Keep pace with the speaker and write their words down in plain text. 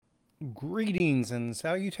Greetings and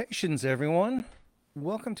salutations, everyone.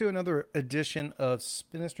 Welcome to another edition of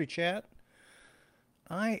Spinistry Chat.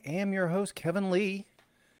 I am your host, Kevin Lee,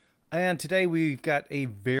 and today we've got a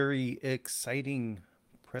very exciting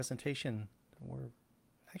presentation. We're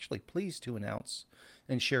actually pleased to announce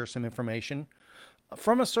and share some information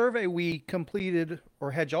from a survey we completed or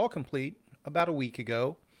had y'all complete about a week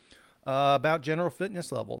ago about general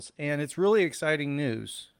fitness levels, and it's really exciting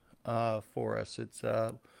news for us.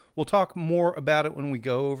 We'll talk more about it when we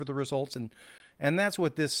go over the results, and that's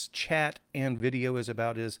what this chat and video is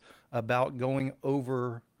about going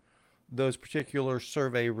over those particular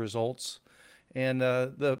survey results. And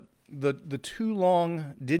the too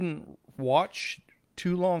long didn't watch,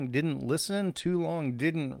 too long didn't listen, too long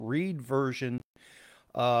didn't read version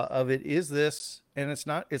of it is this, and it's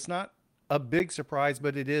not a big surprise,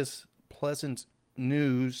 but it is pleasant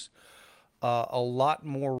news. A lot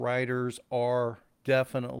more writers are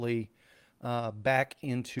definitely back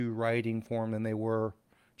into writing form than they were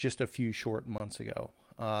just a few short months ago.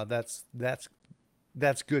 That's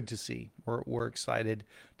good to see. We're excited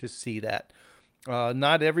to see that.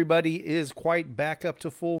 Not everybody is quite back up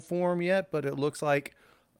to full form yet, but it looks like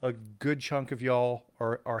a good chunk of y'all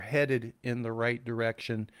are headed in the right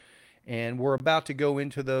direction. And we're about to go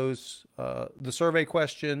into those, the survey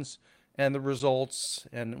questions and the results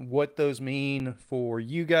and what those mean for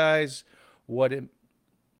you guys, what it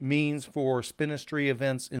means for Spinistry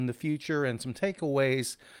events in the future, and some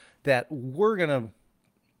takeaways that we're going to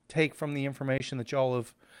take from the information that y'all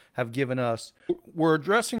have given us. We're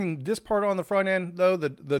addressing this part on the front end, though, the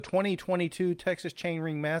 2022 Texas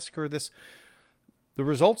Chainring Massacre. The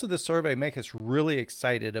results of this survey make us really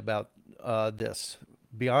excited about this.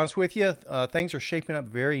 Be honest with you, things are shaping up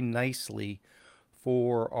very nicely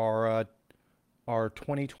for our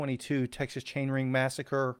 2022 Texas Chainring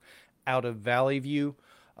Massacre out of Valley View.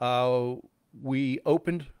 Uh, we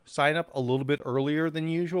opened sign up a little bit earlier than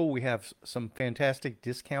usual. We have some fantastic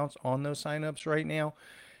discounts on those signups right now,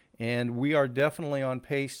 and we are definitely on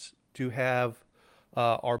pace to have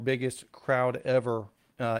our biggest crowd ever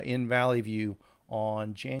in Valley View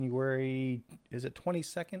on January, is it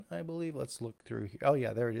 22nd, I believe? Let's look through here. Oh,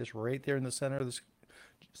 yeah, there it is, right there in the center of this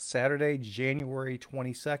Saturday, January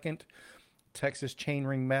 22nd, Texas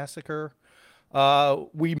Chainring Massacre.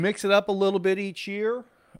 We mix it up a little bit each year,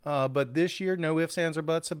 but this year, no ifs, ands, or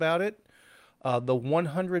buts about it. The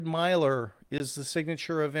 100 miler is the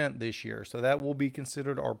signature event this year, so that will be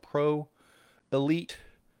considered our pro elite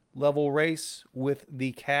level race with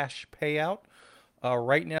the cash payout.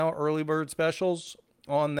 Right now, early bird specials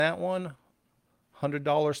on that one,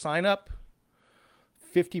 $100 sign up,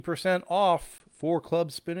 50% off for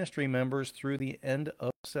Club Spinistry members through the end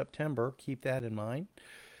of September. Keep that in mind.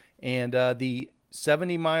 And the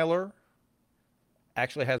 70 miler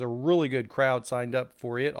actually has a really good crowd signed up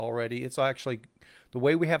for it already. It's actually the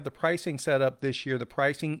way we have the pricing set up this year, the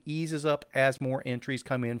pricing eases up as more entries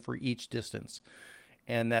come in for each distance.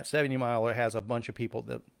 And that 70 miler has a bunch of people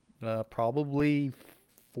that probably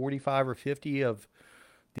 45 or 50 of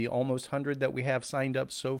the almost 100 that we have signed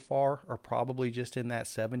up so far are probably just in that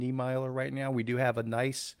 70 miler right now. We do have a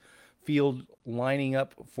nice field lining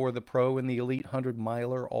up for the pro and the elite 100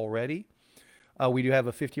 miler already. We do have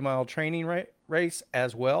a 50-mile training race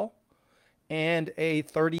as well, and a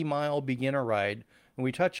 30-mile beginner ride. And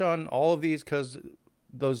we touch on all of these because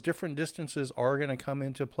those different distances are going to come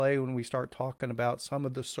into play when we start talking about some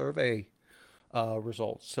of the survey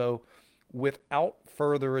results. So, without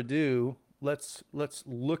further ado, let's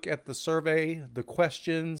look at the survey, the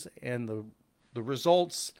questions, and the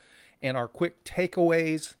results, and our quick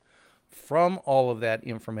takeaways from all of that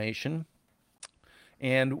information.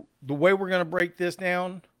 And the way we're going to break this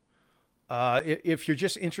down, if you're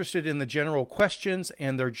just interested in the general questions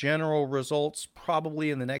and their general results, probably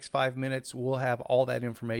in the next 5 minutes, we'll have all that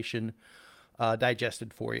information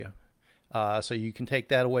digested for you. So you can take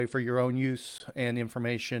that away for your own use and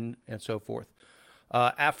information and so forth.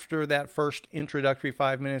 After that first introductory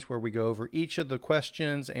 5 minutes where we go over each of the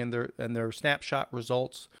questions and their snapshot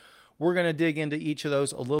results, we're going to dig into each of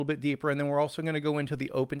those a little bit deeper, and then we're also going to go into the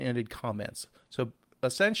open-ended comments. So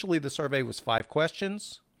essentially the survey was 5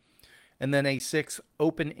 questions and then a 6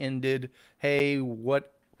 open-ended, hey,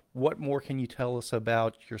 what more can you tell us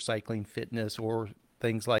about your cycling fitness or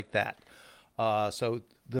things like that. So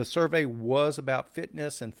the survey was about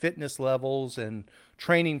fitness and fitness levels and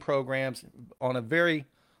training programs on a very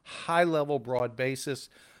high level, broad basis.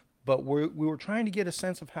 But we were trying to get a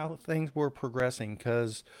sense of how things were progressing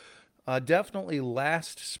because definitely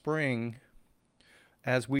last spring,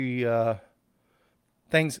 as we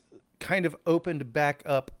things kind of opened back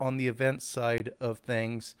up on the event side of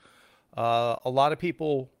things, A lot of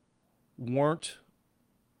people weren't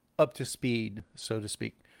up to speed, so to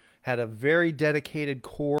speak. Had a very dedicated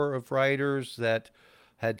core of riders that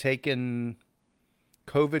had taken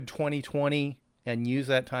COVID 2020 and used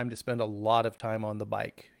that time to spend a lot of time on the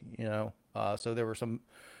bike. So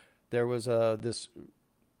there was this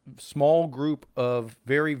small group of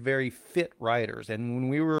very, very fit riders. And when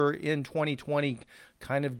we were in 2020,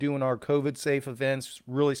 kind of doing our COVID safe events,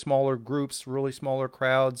 really smaller groups, really smaller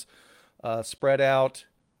crowds, spread out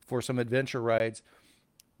for some adventure rides,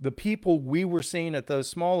 the people we were seeing at those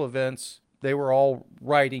small events, they were all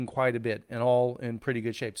riding quite a bit and all in pretty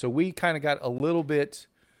good shape. So we kind of got a little bit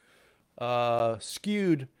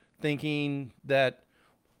skewed, thinking that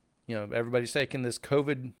everybody's taking this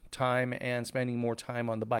COVID time and spending more time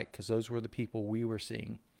on the bike, because those were the people we were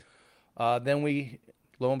seeing. Then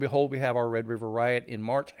lo and behold, we have our Red River Riot in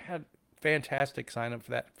March. Had fantastic sign up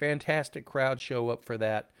for that. Fantastic crowd show up for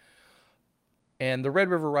that. And the Red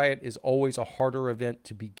River Riot is always a harder event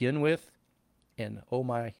to begin with. And oh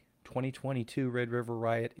my, 2022 Red River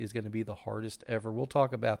Riot is going to be the hardest ever. We'll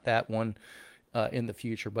talk about that one in the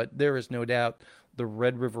future. But there is no doubt the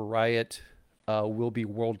Red River Riot will be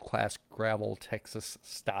world-class gravel Texas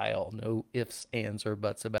style. No ifs, ands, or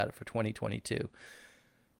buts about it for 2022.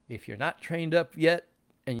 If you're not trained up yet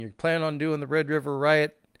and you're planning on doing the Red River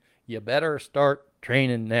Riot, you better start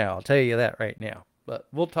training now. I'll tell you that right now. But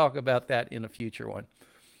we'll talk about that in a future one.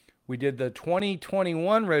 We did the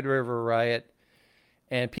 2021 Red River Riot,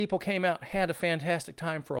 and people came out, had a fantastic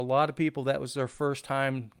time. For a lot of people, that was their first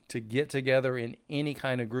time to get together in any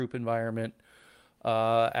kind of group environment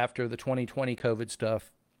after the 2020 COVID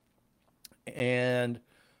stuff. And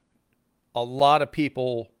a lot of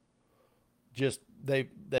people just,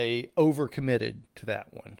 they overcommitted to that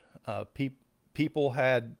one. People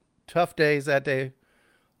had tough days that day.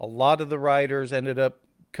 A lot of the riders ended up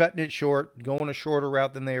cutting it short, going a shorter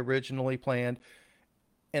route than they originally planned.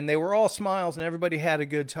 And they were all smiles and everybody had a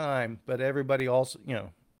good time. But everybody also,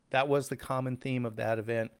 that was the common theme of that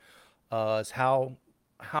event, is how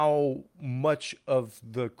much of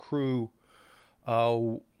the crew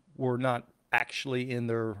were not actually in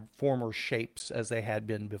their former shapes as they had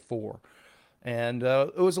been before. And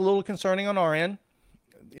it was a little concerning on our end,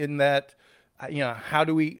 in that, how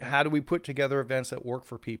do we put together events that work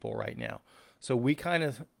for people right now? So we kind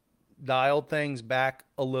of dialed things back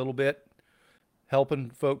a little bit,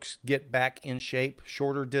 helping folks get back in shape,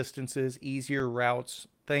 shorter distances, easier routes,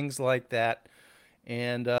 things like that.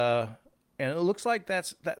 And it looks like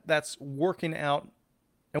that's working out.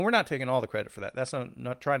 And we're not taking all the credit for that. That's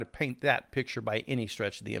not trying to paint that picture by any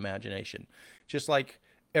stretch of the imagination. Just like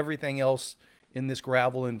everything else in this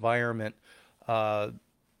gravel environment,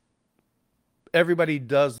 everybody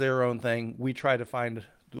does their own thing. We try to find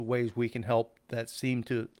the ways we can help that seem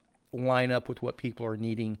to line up with what people are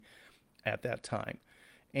needing at that time.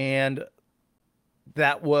 And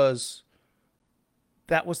that was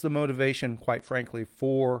the motivation, quite frankly,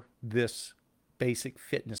 for this basic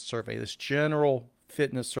fitness survey, this general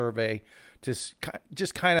fitness survey, to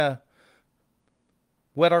just kind of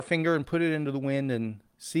wet our finger and put it into the wind and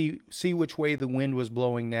see which way the wind was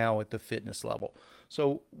blowing now at the fitness level.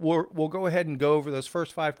 So we'll go ahead and go over those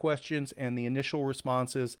first 5 questions and the initial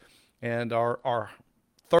responses and our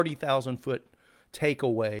 30,000 foot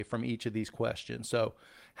takeaway from each of these questions. So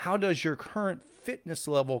how does your current fitness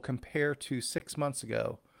level compare to 6 months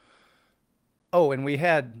ago? Oh, and we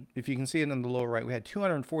had, if you can see it in the lower right, we had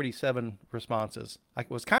 247 responses. I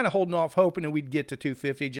was kind of holding off, hoping that we'd get to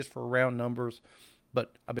 250 just for round numbers,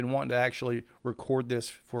 but I've been wanting to actually record this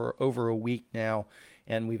for over a week now,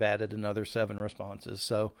 and we've added another 7 responses.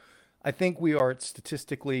 So I think we are at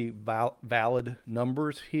statistically valid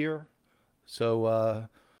numbers here. So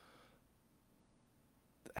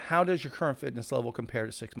how does your current fitness level compare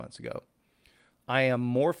to 6 months ago? I am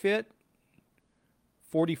more fit,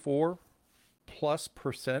 44 plus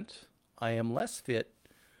percent. I am less fit,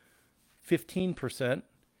 15%,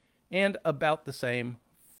 and about the same,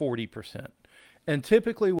 40%. And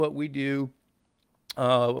typically what we do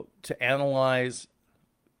to analyze,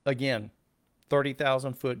 again,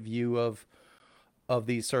 30,000 foot view of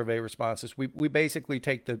these survey responses, we basically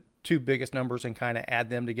take the 2 biggest numbers and kind of add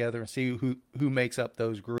them together and see who makes up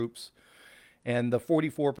those groups. And the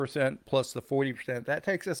 44% plus the 40%, that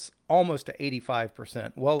takes us almost to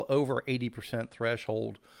 85%, well over 80%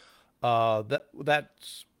 threshold.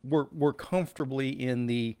 We're comfortably in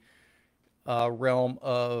the realm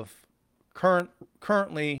of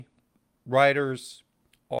currently riders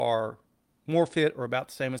are more fit or about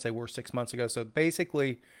the same as they were 6 months ago. So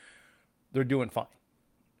basically, they're doing fine.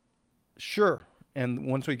 Sure, And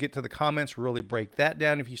once we get to the comments, really break that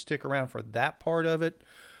down. If you stick around for that part of it,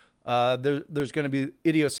 there's going to be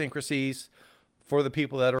idiosyncrasies for the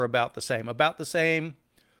people that are about the same. About the same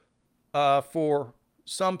for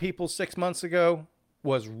some people 6 months ago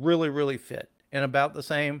was really, really fit. And about the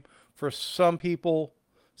same for some people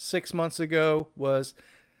 6 months ago was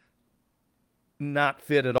not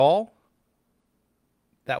fit at all.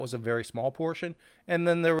 That was a very small portion. And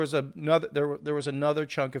then there was there was another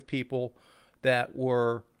chunk of people that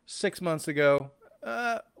were 6 months ago,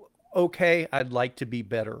 uh, okay, I'd like to be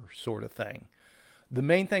better sort of thing. The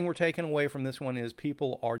main thing we're taking away from this one is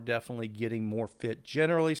people are definitely getting more fit,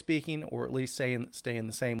 generally speaking, or at least staying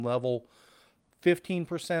the same level.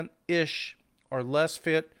 15% ish or less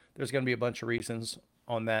fit. There's going to be a bunch of reasons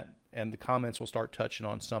on that, and the comments will start touching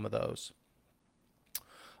on some of those.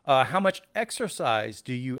 How much exercise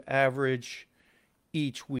do you average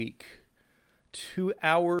each week? 2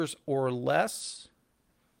 hours or less?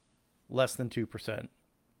 Less than 2%.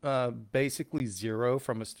 Basically zero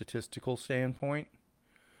from a statistical standpoint.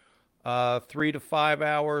 3 to 5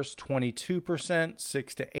 hours, 22%.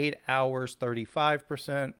 6 to 8 hours,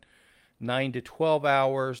 35%. 9 to 12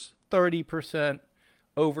 hours, 30%.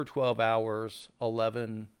 Over 12 hours,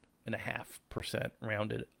 11.5%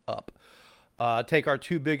 rounded up. Take our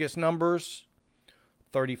two biggest numbers,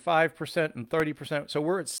 35% and 30%. So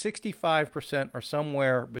we're at 65% or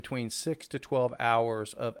somewhere between 6 to 12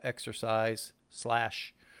 hours of exercise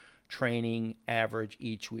slash training average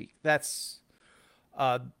each week. That's,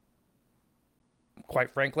 uh,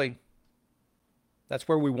 quite frankly, that's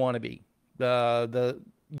where we want to be.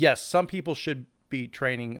 Yes, some people should be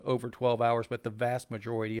training over 12 hours, but the vast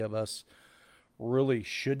majority of us really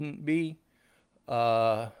shouldn't be.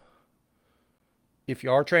 Uh, if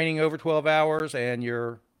you are training over 12 hours and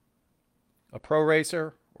you're a pro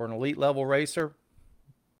racer or an elite level racer,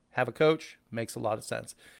 have a coach, makes a lot of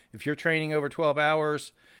sense. If you're training over 12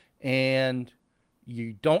 hours and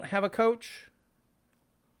you don't have a coach,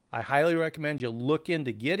 I highly recommend you look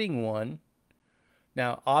into getting one.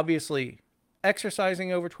 Now, obviously,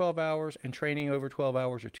 exercising over 12 hours and training over 12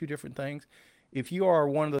 hours are two different things. If you are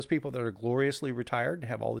one of those people that are gloriously retired and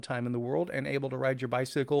have all the time in the world and able to ride your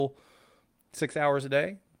bicycle 6 hours a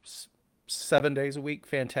day, 7 days a week,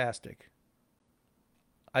 fantastic.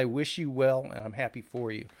 I wish you well, and I'm happy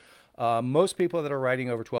for you. Most people that are riding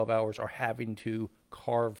over 12 hours are having to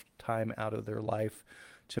carve time out of their life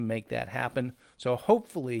to make that happen. So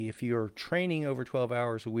hopefully, if you're training over 12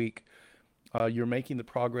 hours a week, you're making the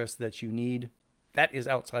progress that you need. That is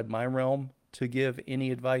outside my realm to give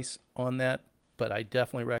any advice on that, but I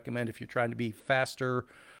definitely recommend if you're trying to be faster,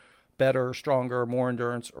 better, stronger, more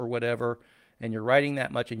endurance, or whatever, and you're riding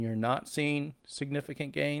that much and you're not seeing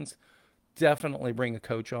significant gains, definitely bring a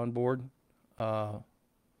coach on board. Uh,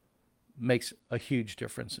 Makes a huge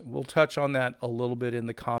difference. We'll touch on that a little bit in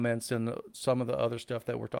the comments and some of the other stuff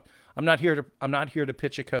that we're talking. I'm not here to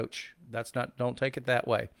pitch a coach. That's not. Don't take it that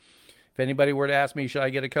way. If anybody were to ask me, should I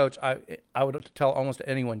get a coach? I would tell almost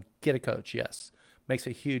anyone, get a coach. Yes, makes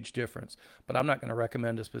a huge difference. But I'm not going to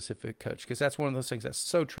recommend a specific coach because that's one of those things that's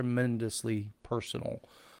so tremendously personal.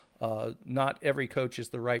 Not every coach is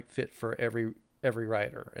the right fit for every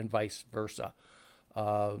rider, and vice versa.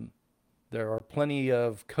 Um, there are plenty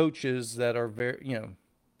of coaches that are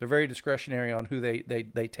they're very discretionary on who they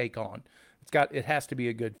take on. It has to be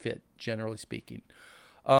a good fit, generally speaking.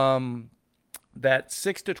 Um, that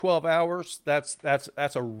 6 to 12 hours, that's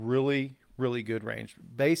a really really good range.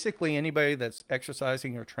 Basically, anybody that's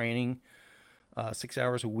exercising or training 6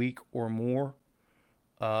 hours a week or more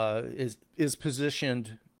is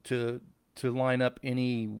positioned to line up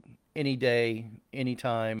any day,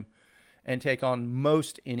 anytime, and take on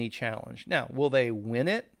most any challenge. Now, will they win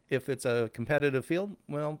it if it's a competitive field?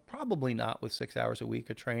 Well, probably not with 6 hours a week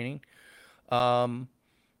of training. Um,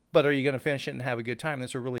 but are you going to finish it and have a good time?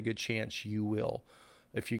 That's a really good chance you will.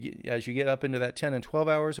 If you get, as you get up into that 10 and 12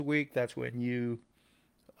 hours a week, that's when you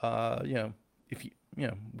know, if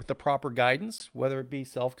with the proper guidance, whether it be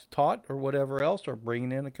self-taught or whatever else, or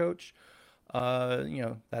bringing in a coach,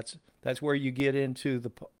 that's where you get into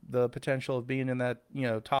the potential of being in that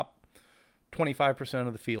top 25%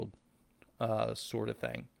 of the field, sort of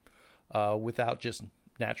thing, without just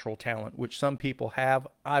natural talent, which some people have.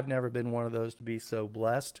 I've never been one of those to be so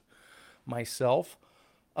blessed myself.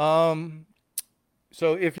 Um,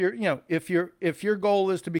 so if your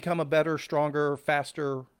goal is to become a better, stronger,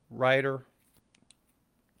 faster rider,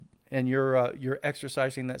 and you're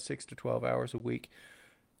exercising that 6 to 12 hours a week,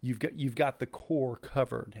 you've got the core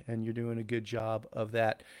covered, and you're doing a good job of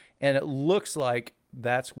that. And it looks like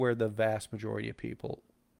that's where the vast majority of people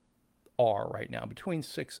are right now, between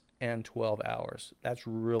 6 and 12 hours. That's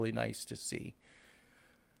really nice to see.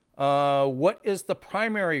 What is the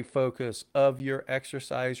primary focus of your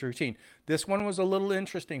exercise routine? This one was a little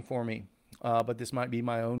interesting for me, but this might be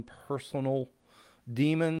my own personal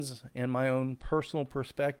demons and my own personal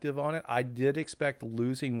perspective on it. I did expect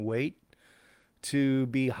losing weight to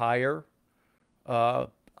be higher. Uh,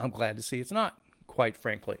 I'm glad to see it's not, quite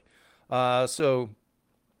frankly.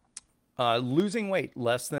 Losing weight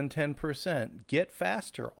less than 10%, get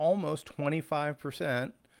faster almost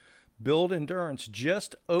 25%, build endurance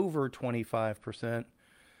just over 25%,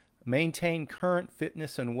 maintain current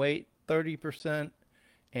fitness and weight 30%,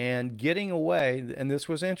 and getting away. And this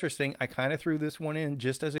was interesting. I kind of threw this one in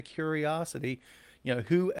just as a curiosity.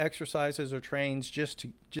 Who exercises or trains just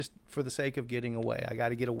for the sake of getting away? I got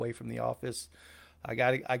to get away from the office. I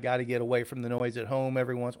got to get away from the noise at home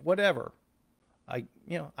every once, whatever.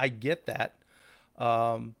 I get that.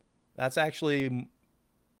 That's actually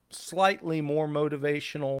slightly more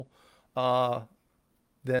motivational uh,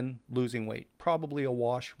 than losing weight. Probably a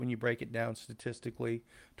wash when you break it down statistically,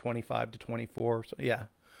 25 to 24. So yeah,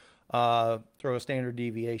 throw a standard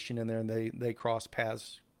deviation in there, and they cross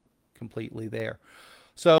paths completely there.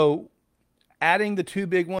 So adding the two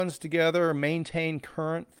big ones together, maintain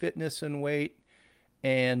current fitness and weight,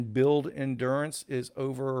 and build endurance is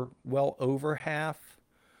well over half.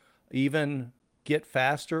 Even get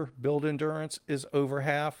faster, build endurance is over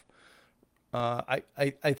half. I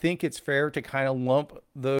think it's fair to kind of lump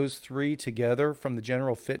those three together from the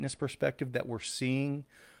general fitness perspective that we're seeing.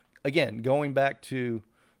 Again, going back to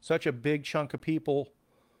such a big chunk of people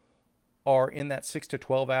are in that 6 to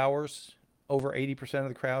 12 hours. Over 80% of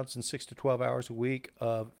the crowds in 6 to 12 hours a week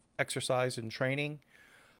of exercise and training.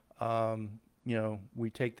 We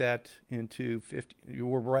take that into 50.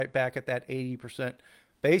 We're right back at that 80%.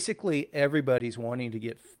 Basically, everybody's wanting to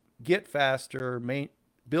get faster,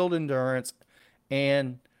 build endurance,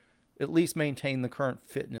 and at least maintain the current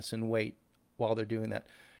fitness and weight while they're doing that.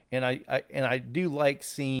 And I do like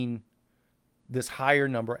seeing this higher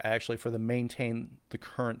number actually for the maintain the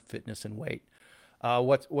current fitness and weight.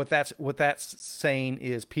 What that's saying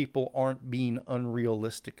is people aren't being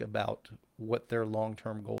unrealistic about what their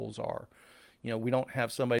long-term goals are. We don't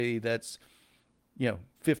have somebody that's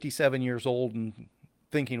 57 years old and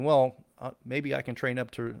thinking, well, maybe I can train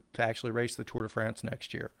up to actually race the Tour de France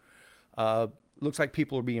next year. Looks like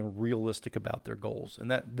people are being realistic about their goals,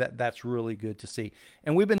 and that's really good to see.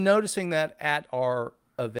 And we've been noticing that at our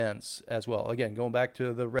events as well. Again, going back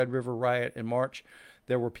to the Red River Riot in March,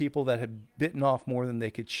 there were people that had bitten off more than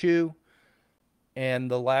they could chew.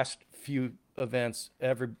 And the last few events,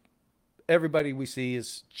 everybody we see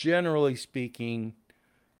is generally speaking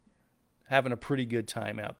having a pretty good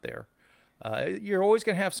time out there. You're always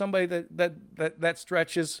going to have somebody that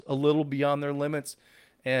stretches a little beyond their limits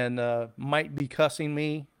and might be cussing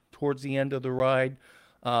me towards the end of the ride.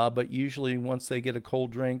 But usually, once they get a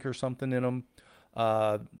cold drink or something in them,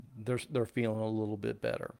 they're feeling a little bit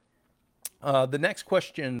better. The next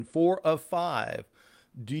question, 4 of 5.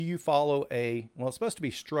 Do you follow well, it's supposed to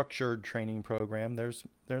be structured training program. There's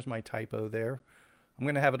my typo there. I'm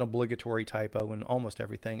going to have an obligatory typo in almost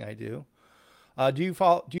everything I do. Do you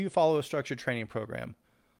follow a structured training program?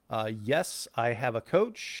 Yes, I have a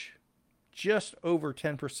coach, just over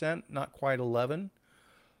 10%, not quite 11.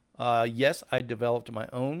 Yes, I developed my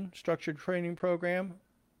own structured training program,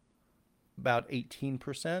 about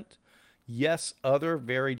 18%. Yes, other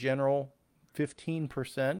very general,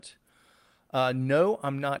 15%. No,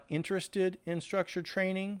 I'm not interested in structured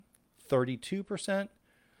training, 32%.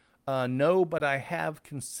 No, but I have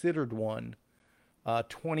considered one,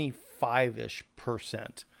 25-ish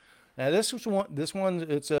percent. Now this one,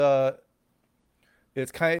 it's our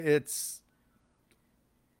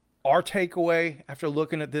takeaway after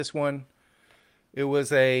looking at this one. It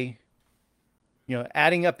was adding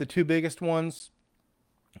up the two biggest ones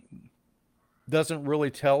doesn't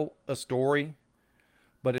really tell a story,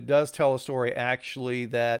 but it does tell a story actually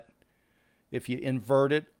that if you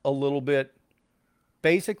invert it a little bit,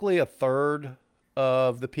 basically a third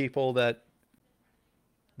of the people that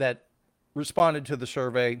responded to the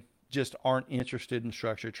survey just aren't interested in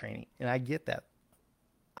structured training. And I get that.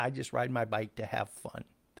 I just ride my bike to have fun.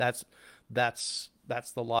 That's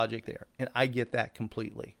the logic there. And I get that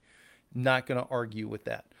completely. Not going to argue with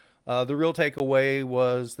that. The real takeaway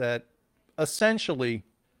was that essentially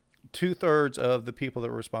 2/3 of the people that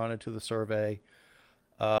responded to the survey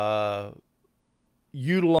uh,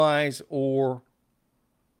 utilize or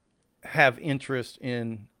have interest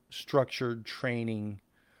in structured training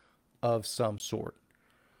of some sort.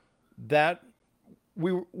 That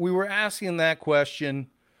we were asking that question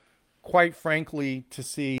quite frankly, to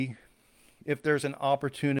see if there's an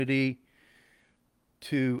opportunity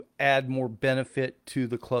to add more benefit to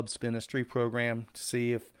the club spinistry program, to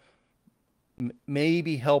see if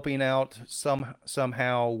maybe helping out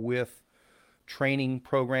somehow with training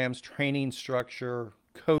programs, training structure,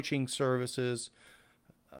 coaching services,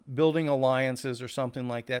 building alliances or something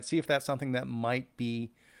like that. See if that's something that might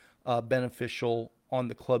be beneficial on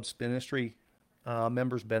the club spinistry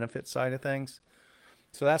members benefit side of things.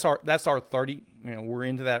 So that's our 30. We're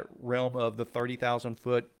into that realm of the 30,000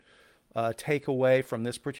 foot takeaway from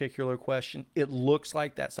this particular question. It looks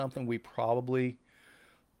like that's something we probably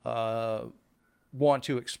uh, want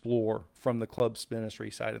to explore from the club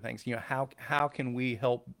spinistry side of things. How can we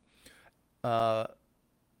help uh,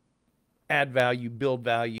 add value, build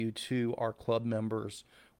value to our club members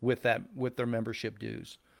with their membership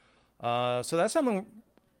dues. So that's something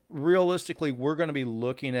realistically we're going to be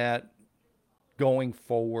looking at going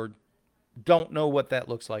forward. Don't know what that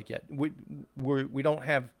looks like yet. We don't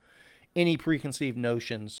have any preconceived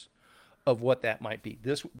notions of what that might be.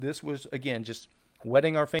 This was again just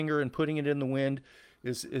wetting our finger and putting it in the wind.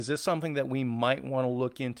 Is this something that we might want to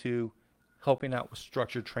look into helping out with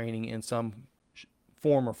structured training in some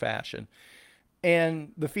form or fashion?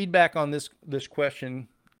 And the feedback on this question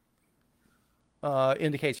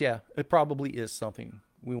indicates, yeah, it probably is something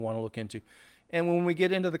we want to look into. And when we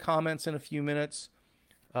get into the comments in a few minutes,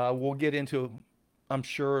 we'll get into. I'm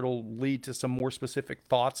sure it'll lead to some more specific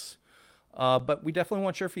thoughts, but we definitely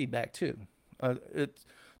want your feedback too. It's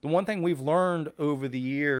the one thing we've learned over the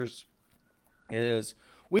years is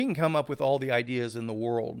we can come up with all the ideas in the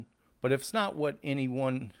world, but if it's not what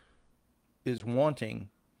anyone is wanting,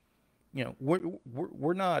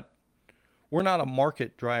 we're not a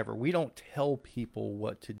market driver. We don't tell people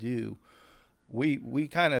what to do. We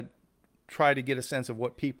kind of try to get a sense of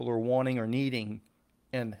what people are wanting or needing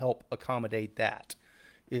and help accommodate that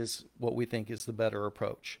is what we think is the better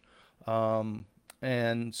approach.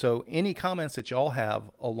 And so any comments that y'all have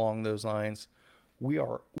along those lines, we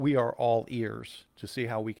are all ears to see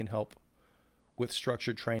how we can help with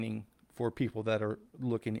structured training for people that are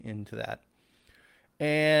looking into that.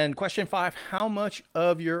 And question 5, how much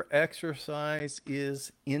of your exercise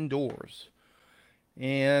is indoors?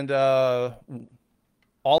 And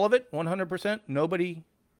all of it, 100%. Nobody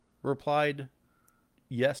replied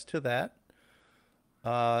yes to that.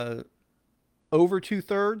 Uh, Over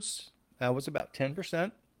 2/3, that was about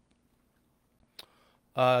 10%.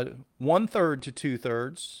 1/3 to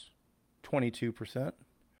 2/3, 22%.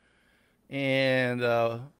 And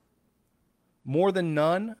more than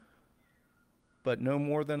none, but no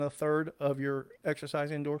more than a third of your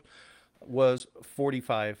exercise indoors was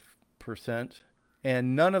 45%.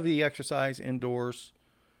 And none of the exercise indoors,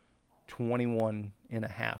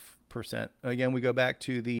 21.5%. Again, we go back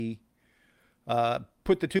to the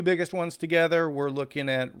put the two biggest ones together. We're looking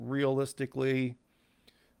at realistically,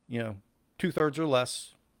 2/3 or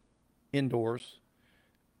less indoors.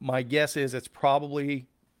 My guess is it's probably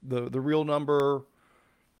the real number,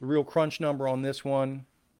 the real crunch number on this one,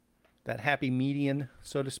 that happy median,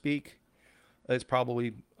 so to speak, is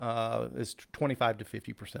probably is 25 to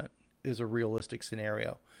 50% is a realistic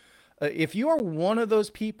scenario. If you are one of those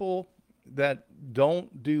people that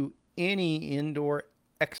don't do any indoor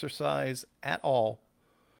exercise at all,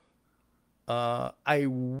 I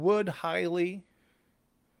would highly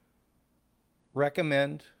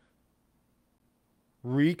recommend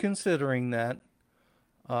reconsidering that,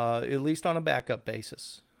 at least on a backup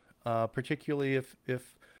basis, particularly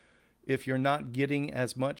if you're not getting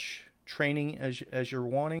as much training as you're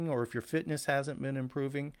wanting, or if your fitness hasn't been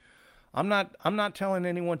improving. I'm not telling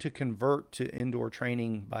anyone to convert to indoor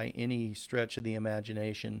training by any stretch of the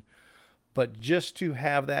imagination, but just to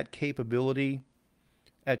have that capability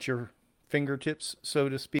at your fingertips, so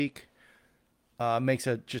to speak, makes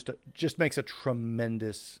just makes a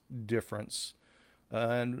tremendous difference.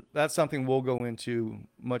 And that's something we'll go into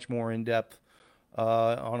much more in depth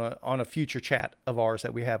on a future chat of ours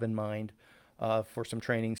that we have in mind for some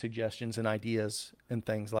training suggestions and ideas and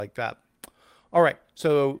things like that. All right,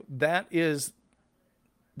 so that is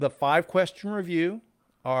the 5 question review,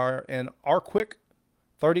 our quick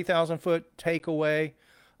 30,000 foot takeaway.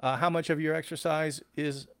 How much of your exercise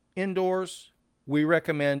is indoors? We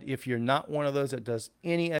recommend, if you're not one of those that does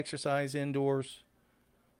any exercise indoors,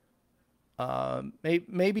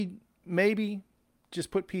 maybe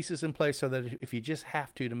just put pieces in place so that if you just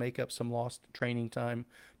have to make up some lost training time,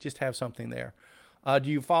 just have something there. Do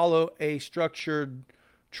you follow a structured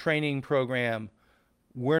training program?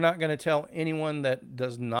 We're not going to tell anyone that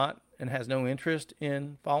does not and has no interest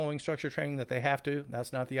in following structured training that they have to.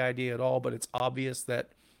 That's not the idea at all, but it's obvious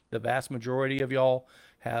that the vast majority of y'all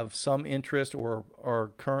have some interest or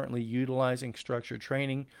are currently utilizing structured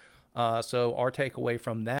training. So our takeaway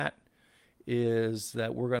from that is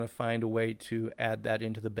that we're going to find a way to add that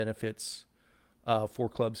into the benefits for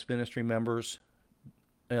Club Spinistry members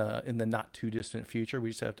in the not too distant future.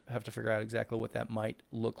 We just have to figure out exactly what that might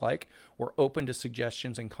look like. We're open to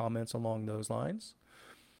suggestions and comments along those lines.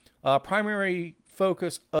 Primary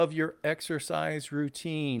focus of your exercise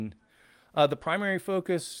routine. The primary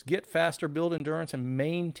focus: get faster, build endurance, and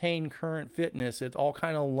maintain current fitness. It all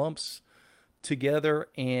kind of lumps together,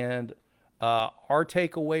 and our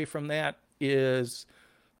takeaway from that is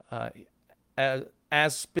uh,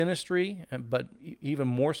 as Spinistry, but even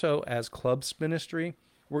more so as Club Spinistry,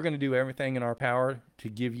 we're going to do everything in our power to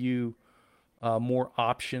give you more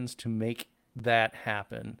options to make that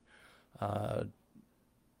happen. Uh,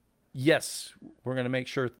 yes, we're going to make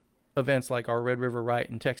sure events like our Red River Riot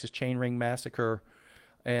and Texas Chain Ring Massacre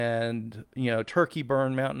and Turkey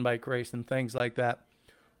Burn mountain bike race and things like that,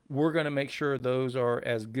 we're going to make sure those are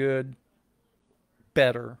as good,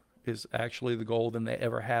 better is actually the goal than they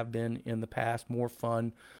ever have been in the past. More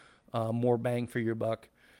fun, more bang for your buck,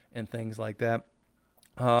 and things like that.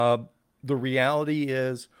 Uh, the reality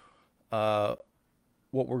is, uh,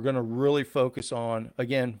 what we're going to really focus on,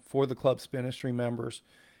 again, for the Club Spinistry members,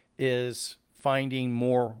 is finding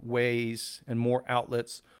more ways and more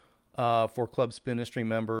outlets for Club Spinistry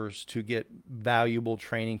members to get valuable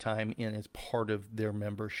training time in as part of their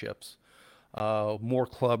memberships. More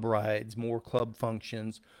club rides, more club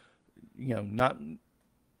functions, not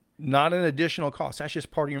an additional cost. That's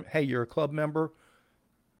just part of your, hey, you're a club member.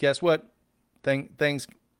 Guess what? Things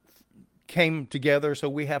came together, so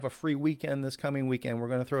we have a free weekend this coming weekend. We're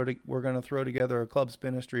gonna throw together a Club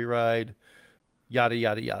Spinistry ride, yada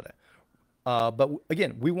yada yada. But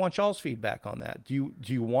again, we want y'all's feedback on that. Do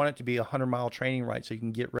you want it to be a 100-mile training ride so you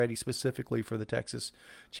can get ready specifically for the Texas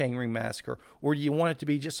Chain Ring Massacre, or do you want it to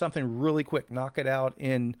be just something really quick, knock it out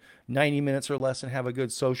in 90 minutes or less, and have a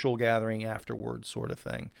good social gathering afterwards, sort of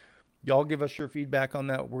thing? Y'all give us your feedback on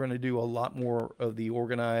that. We're going to do a lot more of the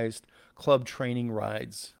organized club training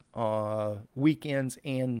rides, weekends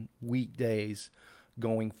and weekdays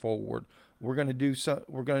going forward. We're going to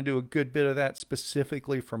do a good bit of that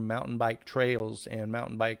specifically for mountain bike trails and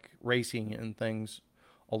mountain bike racing and things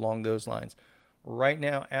along those lines. Right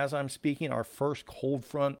now, as I'm speaking, our first cold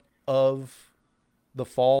front of the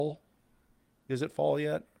fall. Is it fall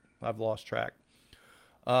yet? I've lost track.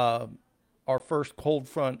 Uh, our first cold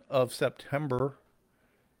front of September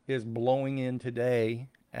is blowing in today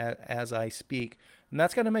as I speak. And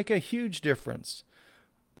that's going to make a huge difference.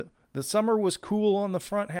 The summer was cool on the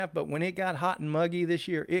front half, but when it got hot and muggy this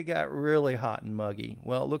year, it got really hot and muggy.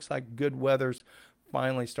 Well, it looks like good weather's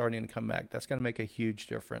finally starting to come back. That's going to make a huge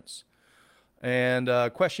difference. And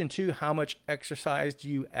question two: how much exercise do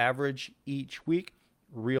you average each week?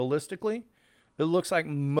 Realistically, it looks like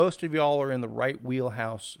most of y'all are in the right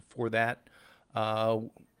wheelhouse for that. Uh,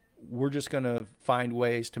 we're just going to find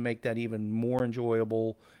ways to make that even more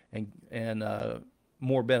enjoyable and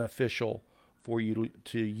more beneficial for you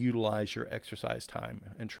to utilize your exercise time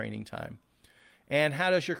and training time. And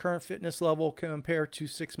how does your current fitness level compare to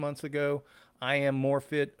 6 months ago? I am more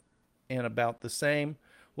fit and about the same.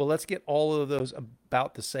 Well, let's get all of those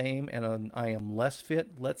about the same and I am less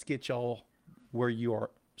fit. Let's get y'all where you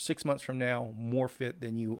are 6 months from now, more fit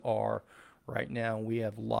than you are right now. We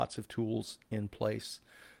have lots of tools in place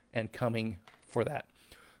and coming for that.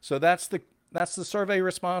 So that's the survey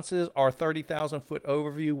responses, our 30,000 foot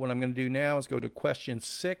overview. What I'm going to do now is go to question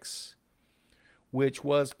 6, which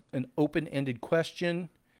was an open-ended question,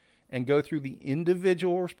 and go through the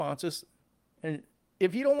individual responses. And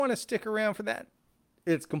if you don't want to stick around for that,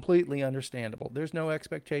 it's completely understandable. There's no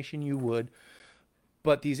expectation you would.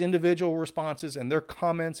 But these individual responses and their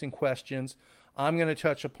comments and questions, I'm going to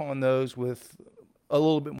touch upon those with a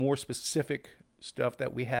little bit more specific stuff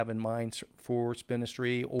that we have in mind for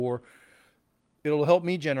Spinistry, or it'll help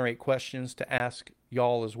me generate questions to ask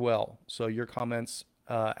y'all as well. So your comments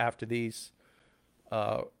after these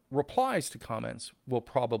replies to comments will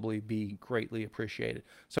probably be greatly appreciated.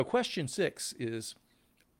 So question 6 is,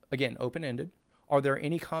 again, open-ended. Are there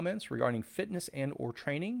any comments regarding fitness and or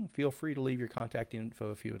training? Feel free to leave your contact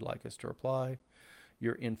info if you would like us to reply.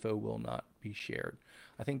 Your info will not be shared.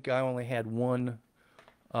 I think I only had one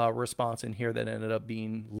response in here that ended up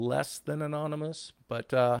being less than anonymous,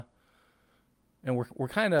 but and we're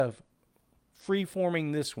kind of free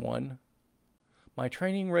forming this one. My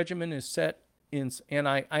training regimen is set in, and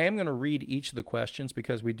I am going to read each of the questions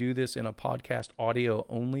because we do this in a podcast audio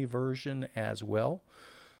only version as well.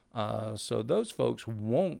 So those folks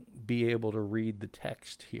won't be able to read the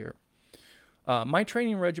text here. My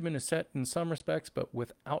training regimen is set in some respects, but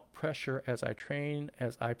without pressure as I train,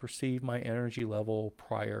 as I perceive my energy level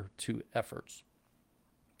prior to efforts.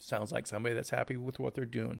 Sounds like somebody that's happy with what they're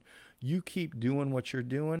doing. You keep doing what you're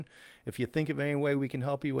doing. If you think of any way we can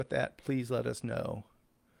help you with that, please let us know.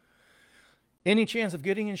 Any chance of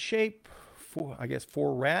getting in shape for, I guess,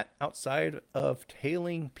 for Rat outside of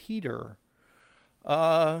tailing Peter?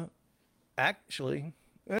 Uh, Actually,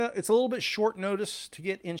 it's a little bit short notice to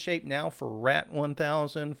get in shape now for Rat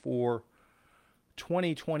 1000 for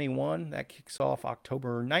 2021. That kicks off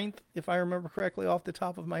October 9th, if I remember correctly off the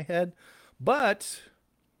top of my head. But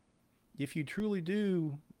if you truly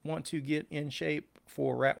do want to get in shape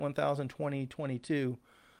for Rat 1000 2022,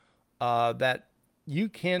 that you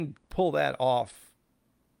can pull that off.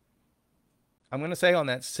 I'm going to say on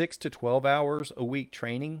that 6 to 12 hours a week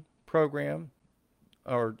training program,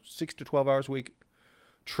 or 6 to 12 hours a week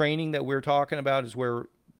training that we're talking about is where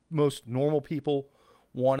most normal people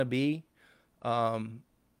want to be. Um,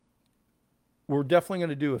 we're definitely going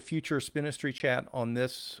to do a future Spinistry chat on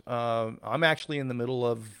this. I'm actually in the middle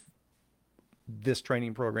of this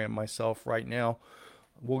training program myself right now.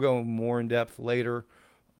 We'll go more in depth later,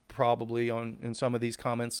 probably on in some of these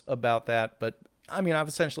comments about that. But I mean, I've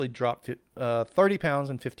essentially dropped 30 pounds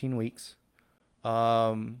in 15 weeks.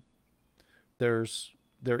 Um,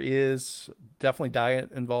 there is definitely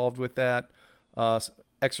diet involved with that,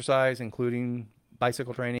 exercise, including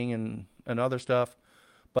bicycle training and other stuff.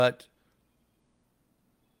 But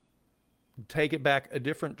take it back a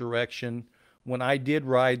different direction. When I did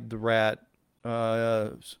ride the Rat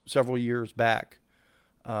several years back,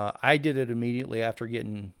 I did it immediately after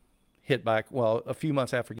getting hit by, well, a few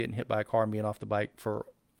months after getting hit by a car and being off the bike for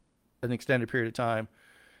an extended period of time,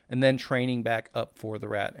 and then training back up for the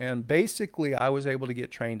Rat. And basically, I was able to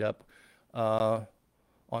get trained up uh,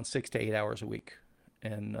 on 6 to 8 hours a week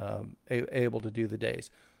and able to do the days.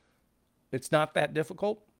 It's not that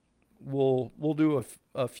difficult. We'll do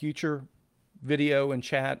a future video and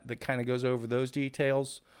chat that kind of goes over those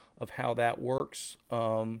details of how that works.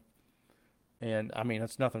 And I mean,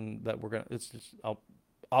 it's nothing that we're gonna. It's just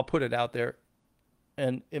I'll put it out there,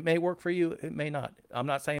 and it may work for you. It may not. I'm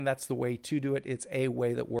not saying that's the way to do it. It's a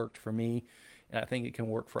way that worked for me, and I think it can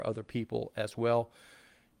work for other people as well.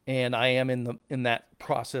 And I am in that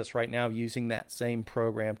process right now using that same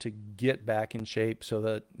program to get back in shape so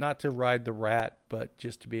that not to ride the Rat, but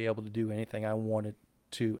just to be able to do anything I wanted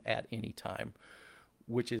to at any time,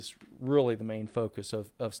 which is really the main focus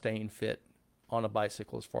of staying fit on a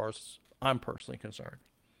bicycle as far as I'm personally concerned.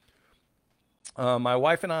 My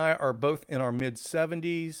wife and I are both in our mid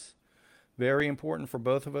 70s. Very important for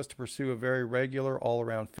both of us to pursue a very regular all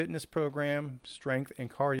around fitness program, strength and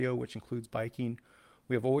cardio, which includes biking.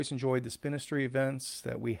 We have always enjoyed the Spinistry events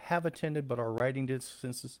that we have attended, but our riding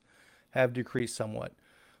distances have decreased somewhat.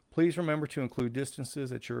 Please remember to include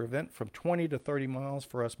distances at your event from 20 to 30 miles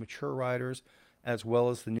for us mature riders, as well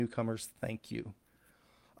as the newcomers. Thank you.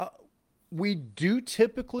 Uh, we do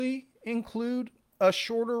typically include a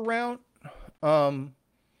shorter route. Um,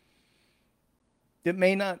 it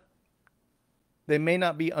may not, they may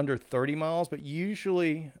not be under 30 miles, but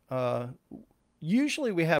usually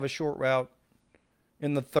we have a short route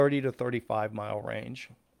in the 30 to 35 mile range,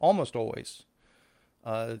 almost always.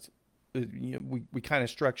 We kind of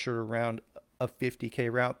structure around a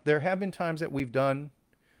 50K route. There have been times that we've done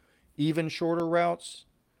even shorter routes.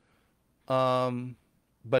 Um,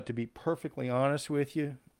 but to be perfectly honest with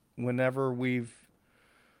you, whenever we've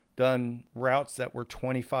done routes that were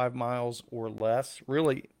 25 miles or less,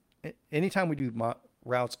 really, anytime we do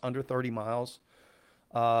routes under 30 miles,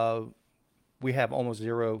 uh, we have almost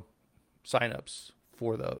zero signups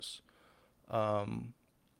for those. Um,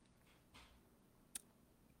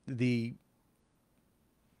 the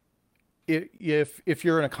if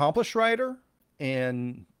you're an accomplished rider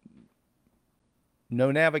and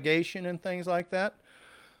no navigation and things like that,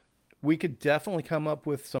 we could definitely come up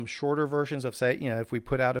with some shorter versions of, say, if we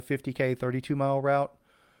put out a 50K 32-mile route,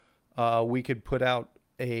 we could put out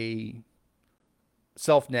a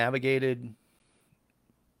self-navigated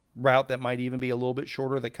route that might even be a little bit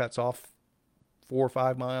shorter that cuts off 4 or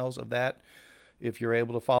 5 miles of that if you're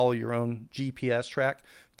able to follow your own GPS track.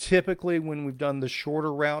 Typically, when we've done the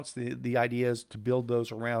shorter routes, the idea is to build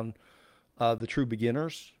those around the true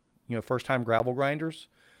beginners, first time gravel grinders.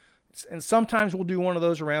 And sometimes we'll do one of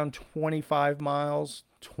those around 25 miles,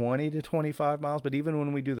 20 to 25 miles. But even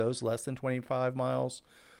when we do those less than 25 miles,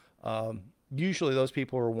 usually those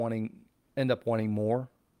people end up wanting more.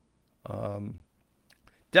 Um,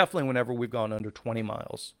 Definitely whenever we've gone under 20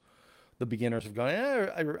 miles, the beginners have gone,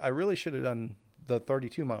 I really should have done the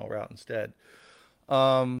 32-mile route instead.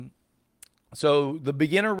 Um, so the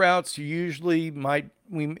beginner routes usually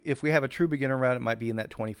if we have a true beginner route, it might be in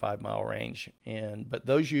that 25-mile range, but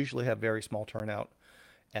those usually have very small turnout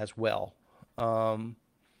as well. Um,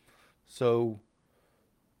 so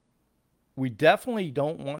we definitely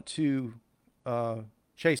don't want to uh,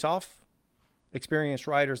 chase off experienced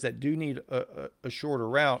riders that do need a shorter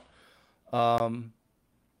route. Um,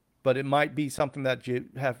 but it might be something that you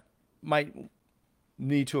might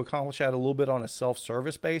need to accomplish that a little bit on a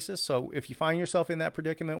self-service basis. So if you find yourself in that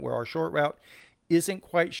predicament where our short route isn't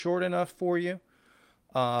quite short enough for you,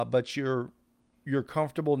 but you're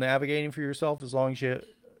comfortable navigating for yourself as long as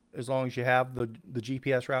you have the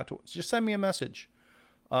GPS route to just send me a message.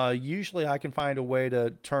 Usually I can find a way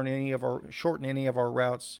to shorten any of our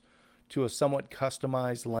routes to a somewhat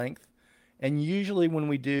customized length. And usually when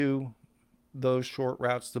we do those short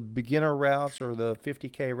routes, the beginner routes or the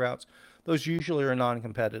 50K routes, those usually are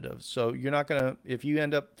non-competitive. So you're not going to, if you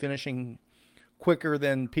end up finishing quicker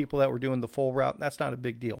than people that were doing the full route, that's not a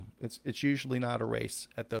big deal. It's usually not a race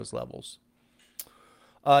at those levels.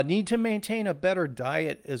 Need to maintain a better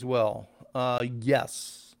diet as well.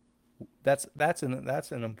 Yes, that's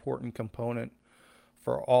an important component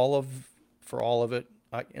for all of it.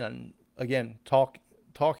 And again,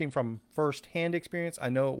 talking from firsthand experience, I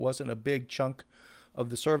know it wasn't a big chunk of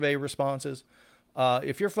the survey responses.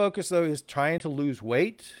 If your focus though is trying to lose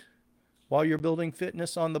weight while you're building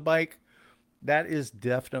fitness on the bike, that is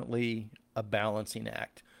definitely a balancing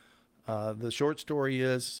act. The short story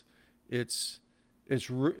is, it's it's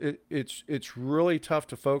really tough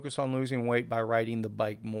to focus on losing weight by riding the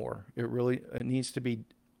bike more. It needs to be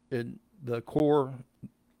the core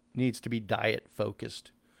needs to be diet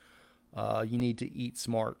focused. You need to eat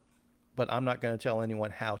smart, but I'm not going to tell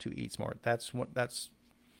anyone how to eat smart. That's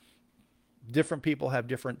different people have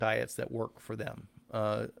different diets that work for them.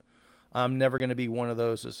 I'm never going to be one of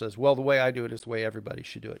those that says, well, the way I do it is the way everybody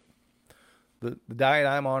should do it. The diet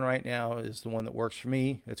I'm on right now is the one that works for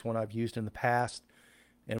me. It's one I've used in the past.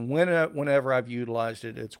 And whenever I've utilized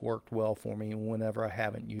it, it's worked well for me. And whenever I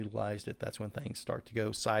haven't utilized it, that's when things start to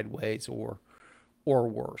go sideways or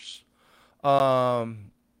worse.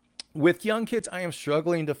 Um, with young kids, I am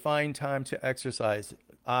struggling to find time to exercise.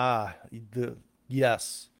 The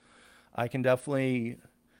yes, I can definitely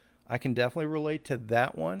I can definitely relate to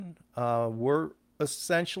that one. We're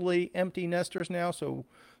essentially empty nesters now, so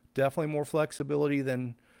definitely more flexibility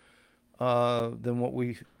than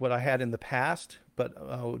what I had in the past.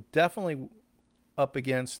 But definitely up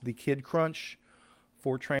against the kid crunch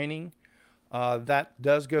for training. That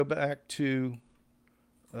does go back to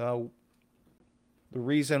uh, the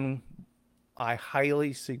reason I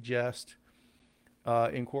highly suggest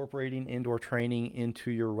incorporating indoor training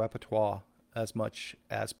into your repertoire as much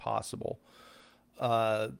as possible.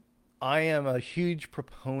 Uh, I am a huge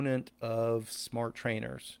proponent of smart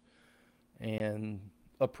trainers and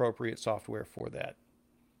appropriate software for that.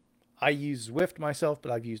 I use Zwift myself,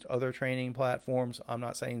 but I've used other training platforms. I'm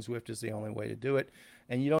not saying Zwift is the only way to do it,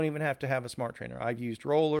 and you don't even have to have a smart trainer. I've used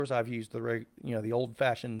rollers. I've used the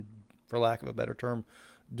old-fashioned, for lack of a better term,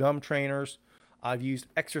 dumb trainers. I've used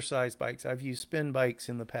exercise bikes. I've used spin bikes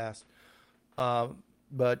in the past.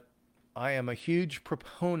 But I am a huge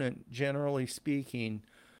proponent, generally speaking,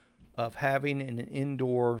 of having an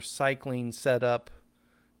indoor cycling setup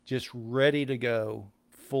just ready to go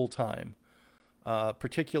full time,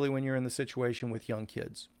 particularly when you're in the situation with young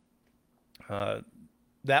kids. Uh,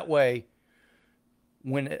 that way,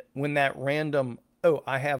 when that random, oh,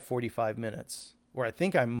 I have 45 minutes, or I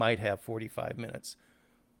think I might have 45 minutes.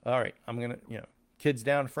 All right, I'm gonna, kids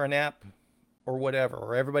down for a nap or whatever,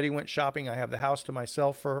 or everybody went shopping. I have the house to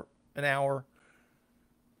myself for an hour.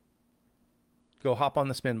 Go hop on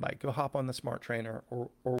the spin bike, go hop on the smart trainer, or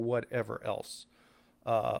whatever else.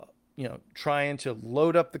 Trying to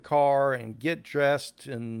load up the car and get dressed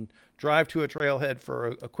and drive to a trailhead for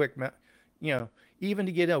a quick, even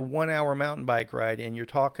to get a 1 hour mountain bike ride, and you're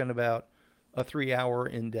talking about a 3 hour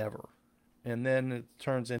endeavor. And then it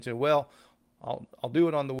turns into, well, I'll do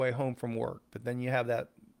it on the way home from work. But then you have that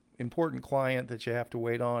important client that you have to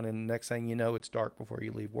wait on, and next thing you know, it's dark before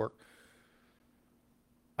you leave work.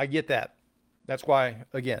 I get that. That's why,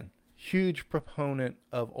 again, huge proponent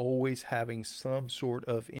of always having some sort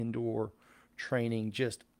of indoor training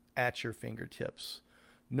just at your fingertips.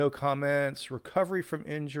 No comments, recovery from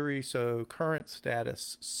injury, so current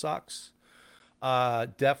status sucks.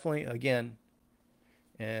 Definitely, again,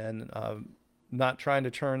 and not trying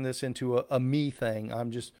to turn this into a me thing.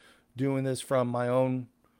 I'm just doing this from my own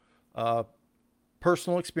uh,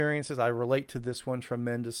 personal experiences. I relate to this one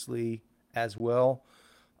tremendously. as well.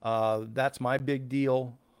 That's my big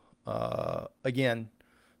deal. Again,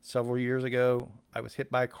 several years ago, I was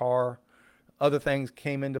hit by a car. Other things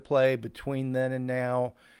came into play between then and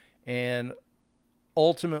now. And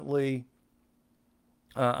ultimately,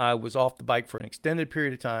 I was off the bike for an extended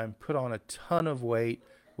period of time, put on a ton of weight,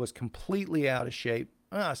 was completely out of shape.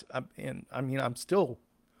 And I mean, I'm still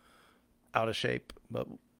out of shape, but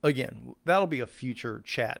again, that'll be a future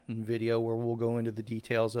chat and video where we'll go into the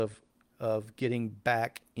details of getting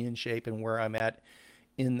back in shape and where I'm at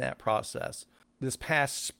in that process. This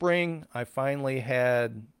past spring, I finally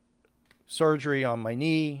had surgery on my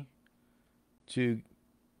knee to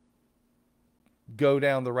go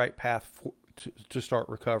down the right path to start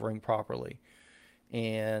recovering properly.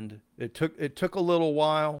 And it took a little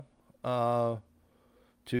while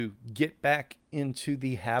to get back into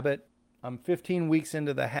the habit. I'm 15 weeks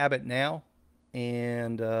into the habit now,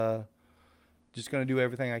 and just going to do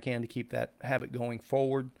everything I can to keep that habit going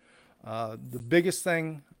forward. The biggest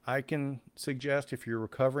thing I can suggest if you're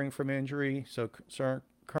recovering from injury, so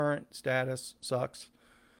current status sucks,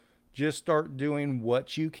 just start doing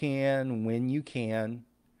what you can when you can,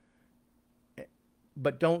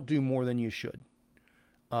 but don't do more than you should.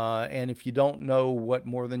 And if you don't know what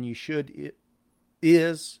more than you should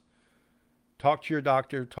is, talk to your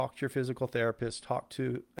doctor, talk to your physical therapist, talk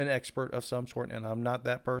to an expert of some sort. And I'm not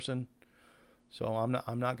that person, so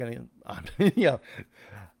I'm not going to, yeah.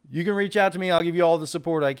 You can reach out to me. I'll give you all the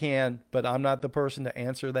support I can, but I'm not the person to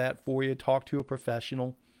answer that for you. Talk to a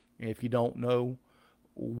professional if you don't know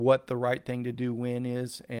what the right thing to do when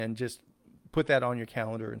is, and just put that on your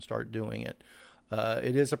calendar and start doing it.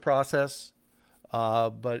 It is a process,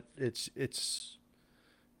 but it's it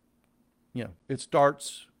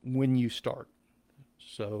starts when you start.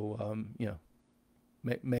 So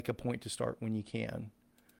make a point to start when you can.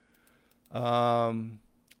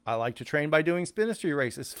 I like to train by doing Spinistry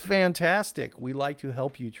races. Fantastic. We like to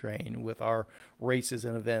help you train with our races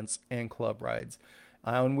and events and club rides.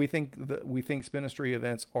 And we think Spinistry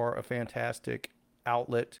events are a fantastic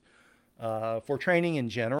outlet for training in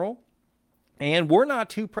general. And we're not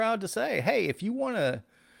too proud to say, hey, if you want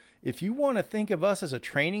to think of us as a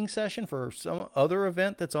training session for some other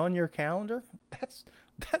event that's on your calendar, that's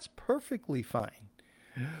perfectly fine.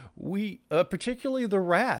 We particularly the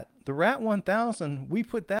Rat 1000, we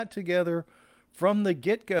put that together from the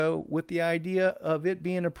get-go with the idea of it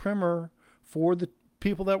being a primer for the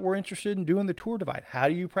people that were interested in doing the Tour Divide. How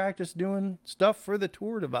do you practice doing stuff for the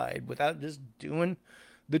Tour Divide without just doing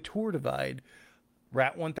the Tour Divide?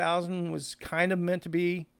 Rat 1000 was kind of meant to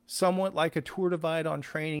be somewhat like a Tour Divide on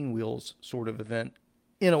training wheels sort of event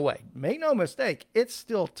in a way. Make no mistake, it's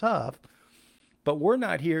still tough, but we're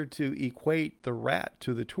not here to equate the Rat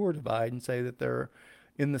to the Tour Divide and say that they're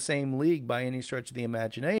in the same league by any stretch of the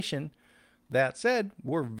imagination. That said,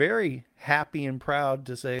 we're very happy and proud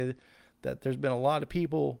to say that there's been a lot of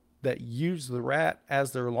people that use the Rat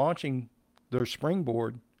as they're launching their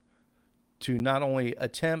springboard to not only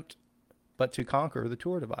attempt but to conquer the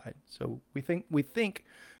Tour Divide. So we think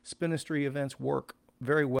Spinistry events work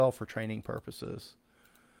very well for training purposes.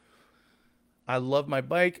 I love my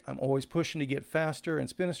bike. I'm always pushing to get faster, and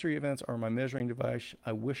Spinistry events are my measuring device.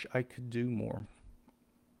 I wish I could do more.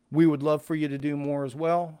 We would love for you to do more as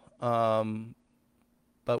well,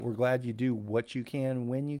 but we're glad you do what you can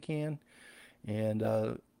when you can. And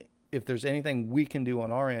if there's anything we can do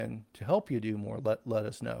on our end to help you do more, let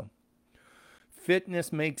us know.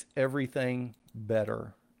 Fitness makes everything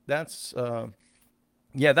better. That's the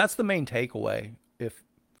main takeaway. If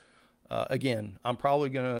again,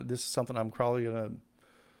 this is something I'm probably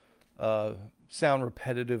gonna sound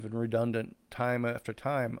repetitive and redundant time after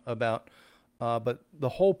time about, but the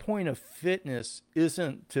whole point of fitness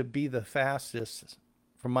isn't to be the fastest.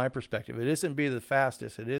 From my perspective, it isn't be the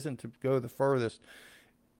fastest. It isn't to go the furthest.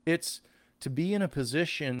 It's to be in a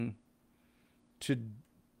position to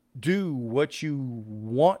do what you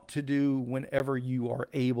want to do whenever you are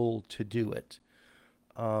able to do it.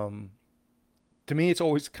 To me, it's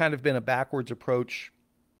always kind of been a backwards approach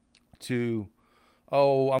to,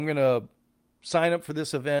 oh, I'm going to sign up for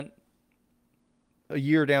this event a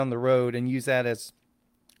year down the road and use that as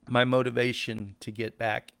my motivation to get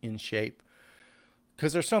back in shape.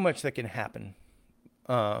 Because there's so much that can happen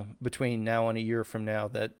between now and a year from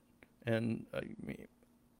now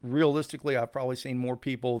realistically, I've probably seen more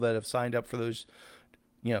people that have signed up for those,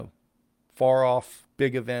 far off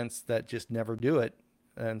big events that just never do it.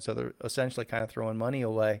 And so they're essentially kind of throwing money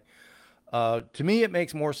away. To me, it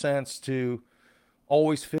makes more sense to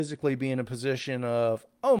always physically be in a position of,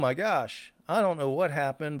 oh my gosh, I don't know what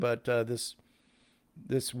happened, but this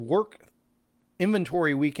work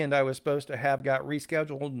inventory weekend I was supposed to have got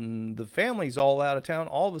rescheduled, and the family's all out of town.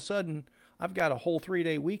 All of a sudden, I've got a whole 3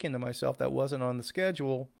 day weekend to myself that wasn't on the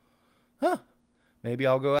schedule. Huh? Maybe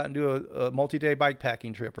I'll go out and do a multi-day bike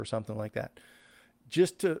packing trip or something like that.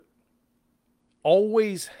 Just to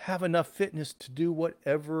always have enough fitness to do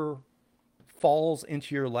whatever falls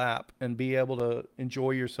into your lap and be able to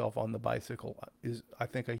enjoy yourself on the bicycle is, I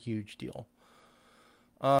think, a huge deal.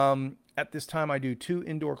 At this time, I do 2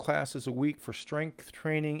 indoor classes a week for strength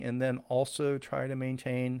training, and then also try to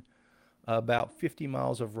maintain about 50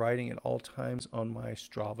 miles of riding at all times on my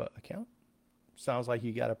Strava account. Sounds like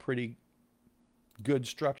you got a pretty good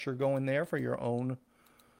structure going there for your own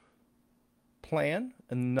plan,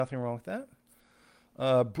 and nothing wrong with that.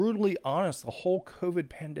 Brutally honest, the whole COVID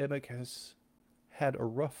pandemic has had a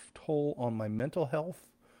rough toll on my mental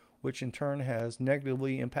health, which in turn has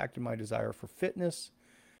negatively impacted my desire for fitness.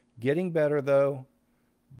 Getting better though,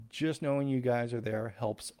 just knowing you guys are there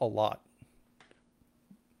helps a lot.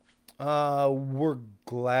 We're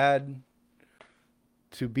glad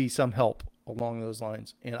to be some help along those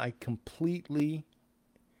lines, and I completely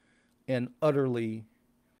and utterly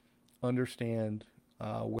understand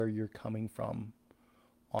where you're coming from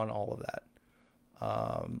on all of that.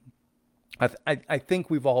 Um, I think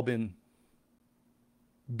we've all been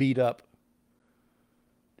beat up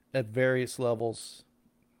at various levels,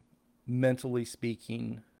 mentally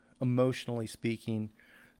speaking, emotionally speaking,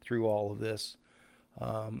 through all of this.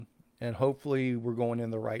 Um, and hopefully we're going in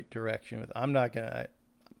the right direction. I'm not gonna.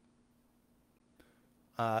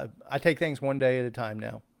 I take things one day at a time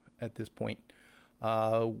now. At this point,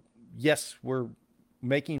 uh, yes, we're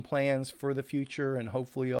making plans for the future, and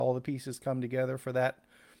hopefully all the pieces come together for that.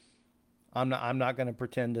 I'm not going to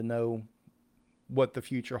pretend to know what the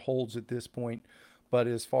future holds at this point. But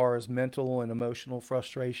as far as mental and emotional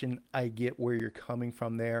frustration, I get where you're coming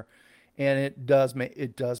from there, and it does make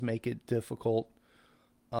it difficult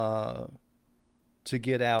uh, to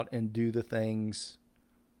get out and do the things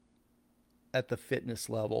at the fitness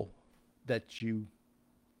level that you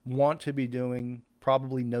want to be doing,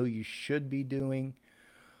 probably know you should be doing.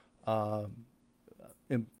 Um,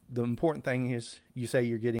 and the important thing is you say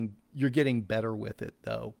you're getting better with it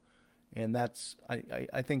though, and that's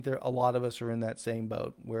I think there a lot of us are in that same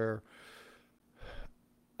boat where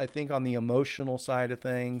I think on the emotional side of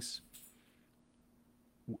things,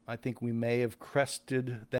 I think we may have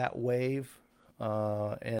crested that wave,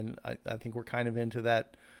 and I think we're kind of into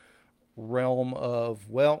that realm of,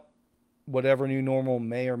 well, whatever new normal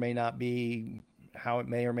may or may not be, how it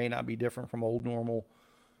may or may not be different from old normal.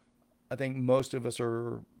 I think most of us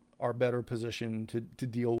are better positioned to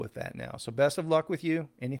deal with that now. So best of luck with you.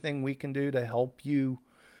 Anything we can do to help you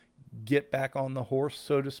get back on the horse,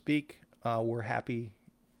 so to speak, we're happy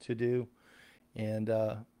to do. And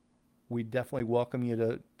we definitely welcome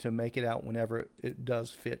you to make it out whenever it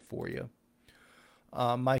does fit for you.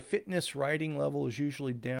 My fitness riding level is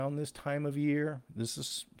usually down this time of year. This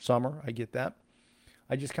is summer. I get that.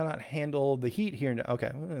 I just cannot handle the heat here.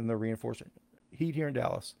 Okay, and the reinforcement heat here in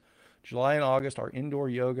Dallas. July and August are indoor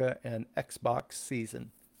yoga and Xbox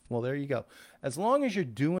season. Well, there you go. As long as you're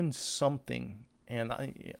doing something, and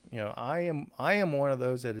I am one of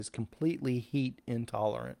those that is completely heat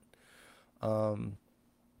intolerant. Um,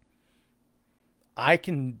 I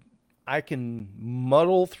can I can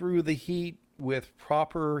muddle through the heat with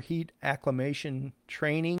proper heat acclimation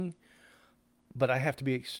training, but I have to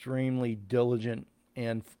be extremely diligent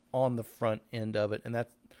and on the front end of it, and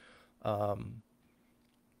um,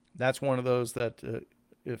 that's one of those that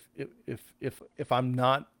if I'm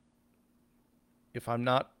not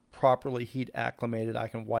properly heat acclimated, I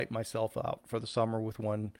can wipe myself out for the summer with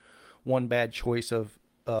one bad choice of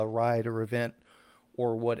ride or event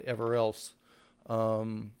or whatever else.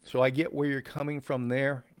 So I get where you're coming from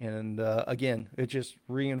there, and again, it just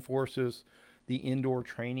reinforces the indoor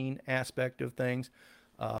training aspect of things.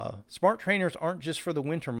 Smart trainers aren't just for the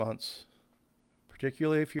winter months,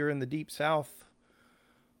 particularly if you're in the deep south.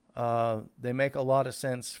 They make a lot of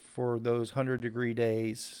sense for those 100-degree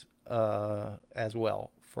days as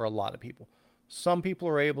well for a lot of people. Some people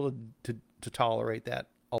are able to tolerate that.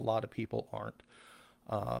 A lot of people aren't.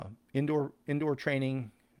 Indoor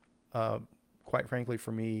training, uh, quite frankly,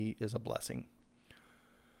 for me, is a blessing.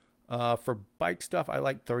 For bike stuff, I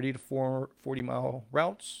like 30 to 40 mile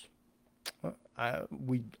routes.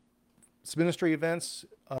 We ministry events,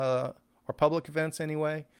 or public events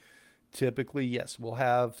anyway. Typically, yes, we'll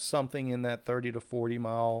have something in that 30 to 40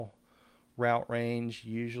 mile route range,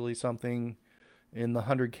 usually something in the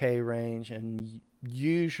 100K range, and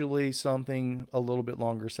usually something a little bit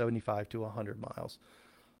longer, 75 to 100 miles.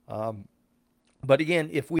 Um, But again,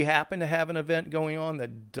 if we happen to have an event going on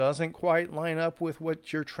that doesn't quite line up with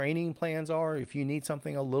what your training plans are, if you need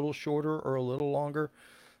something a little shorter or a little longer,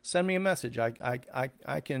 send me a message.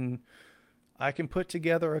 I can put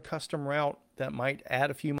together a custom route that might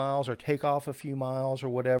add a few miles or take off a few miles or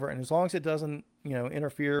whatever. And as long as it doesn't,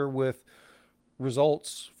 interfere with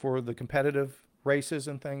results for the competitive races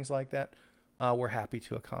and things like that, we're happy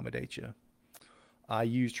to accommodate you. I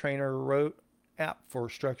use Trainer Road app for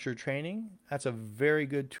structured training. That's a very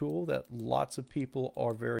good tool that lots of people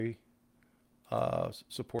are very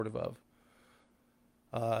supportive of.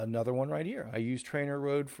 Another one right here. I use Trainer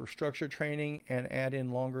Road for structured training and add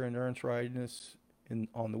in longer endurance rides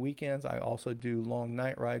on the weekends. I also do long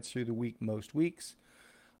night rides through the week most weeks.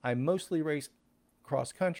 I mostly race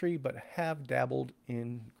cross country, but have dabbled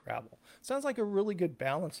in gravel. Sounds like a really good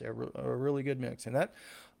balance there, a really good mix. And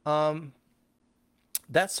um,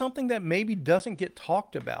 that's something that maybe doesn't get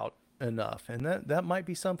talked about enough. And that might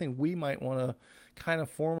be something we might want to kind of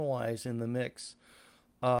formalize in the mix.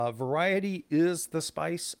 Variety is the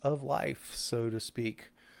spice of life, so to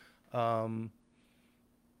speak. Um,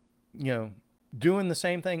 you know, Doing the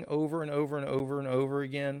same thing over and over and over and over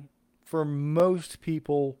again, for most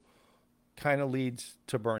people, kind of leads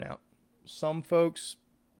to burnout. Some folks,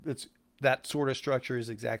 it's that sort of structure is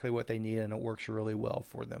exactly what they need and it works really well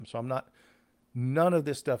for them. So none of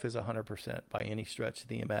this stuff is 100% by any stretch of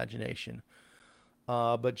the imagination.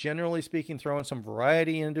 But generally speaking, throwing some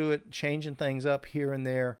variety into it, changing things up here and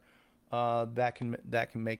there, that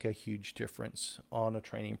can make a huge difference on a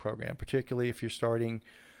training program, particularly if you're starting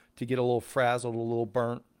to get a little frazzled, a little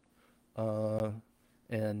burnt, uh,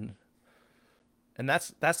 and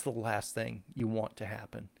that's the last thing you want to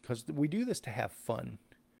happen, because we do this to have fun,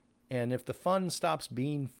 and if the fun stops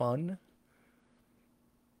being fun,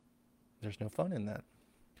 there's no fun in that.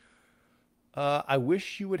 I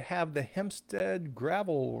wish you would have the Hempstead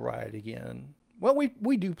gravel ride again. Well,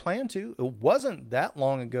 we do plan to. It wasn't that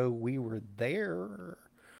long ago we were there.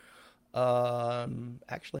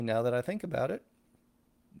 Actually, now that I think about it,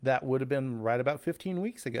 that would have been right about 15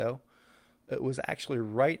 weeks ago. It was actually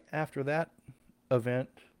right after that event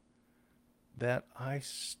that I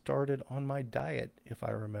started on my diet, if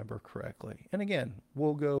I remember correctly. And again,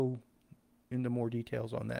 we'll go into more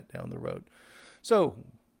details on that down the road. So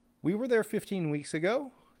we were there 15 weeks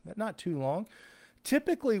ago, not too long.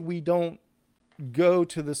 Typically, we don't go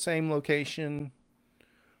to the same location.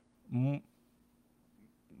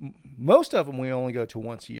 Most of them we only go to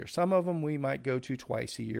once a year. Some of them we might go to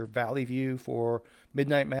twice a year. Valley View for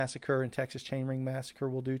Midnight Massacre and Texas Chainring Massacre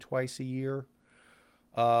we'll do twice a year.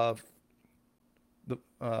 Uh, the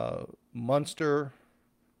Munster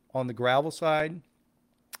on the gravel side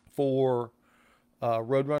for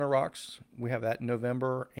Roadrunner Rocks. We have that in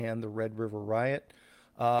November, and the Red River Riot.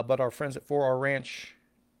 But our friends at 4R Ranch,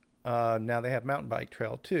 now they have mountain bike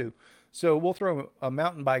trail too. So we'll throw a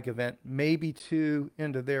mountain bike event, maybe two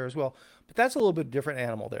into there as well. But that's a little bit different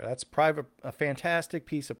animal there. That's private, a fantastic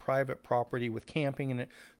piece of private property with camping in it.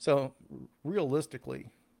 So realistically,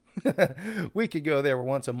 we could go there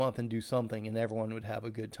once a month and do something, and everyone would have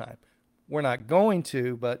a good time. We're not going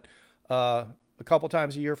to, but a couple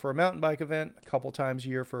times a year for a mountain bike event, a couple times a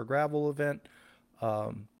year for a gravel event.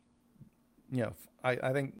 Um,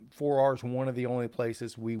 I think 4R is one of the only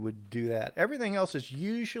places we would do that. Everything else is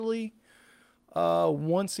usually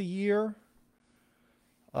once a year.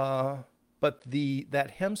 Uh, but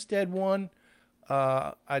that Hempstead one,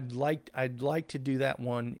 I'd like to do that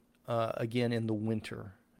one again in the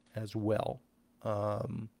winter as well.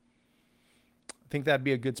 Um, I think that'd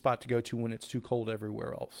be a good spot to go to when it's too cold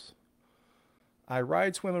everywhere else. I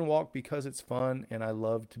ride, swim, and walk because it's fun and I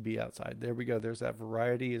love to be outside. There we go. There's that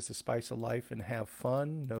variety is the spice of life and have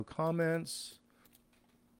fun. No comments.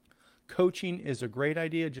 Coaching is a great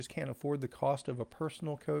idea. Just can't afford the cost of a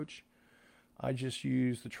personal coach. I just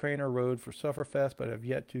use the Trainer Road for Sufferfest, but have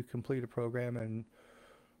yet to complete a program and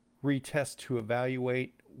retest to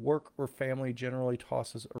evaluate. Work or family generally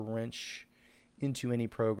tosses a wrench into any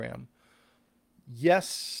program.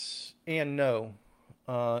 Yes and no.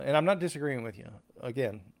 And I'm not disagreeing with you.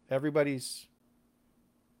 Again, everybody's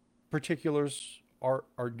particulars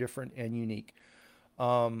are different and unique.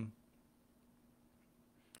 Um,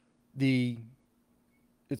 the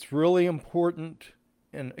it's really important,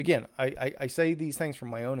 and again, I say these things from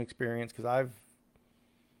my own experience because I've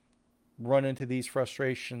run into these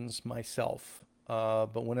frustrations myself.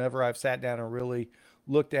 But whenever I've sat down and really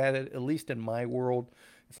looked at it, at least in my world,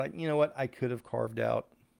 it's like, you know what, I could have carved out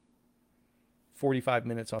 45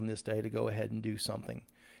 minutes on this day to go ahead and do something.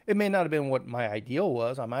 It may not have been what my ideal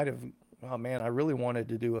was. I might have, oh man, I really wanted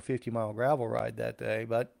to do a 50-mile gravel ride that day,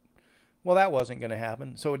 but Well, that wasn't going to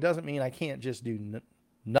happen. So it doesn't mean I can't just do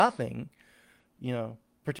nothing, you know,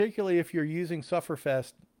 particularly if you're using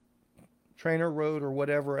Sufferfest, Trainer Road, or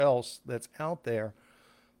whatever else that's out there.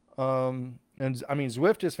 And I mean,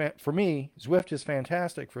 Zwift is for me. Zwift is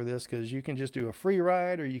fantastic for this because you can just do a free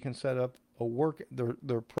ride, or you can set up a work.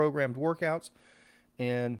 They're programmed workouts,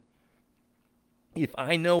 and if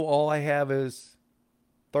I know all I have is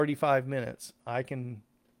 35 minutes, I can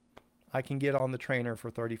get on the trainer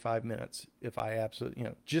for 35 minutes if I absolutely,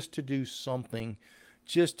 just to do something,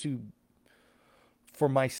 just to for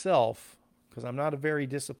myself, because I'm not a very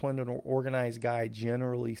disciplined or organized guy,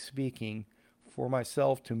 generally speaking, for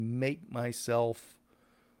myself to make myself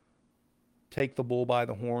take the bull by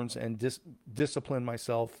the horns and discipline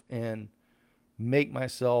myself and make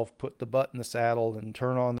myself put the butt in the saddle and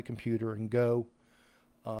turn on the computer and go.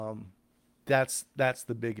 Um, that's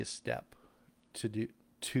the biggest step to do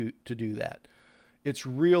to do that. It's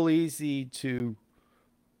real easy to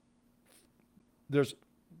there's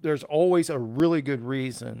there's always a really good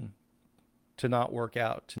reason to not work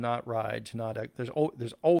out, to not ride, to not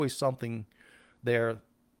there's always something there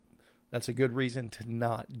that's a good reason to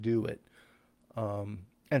not do it.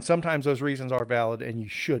 And sometimes those reasons are valid and you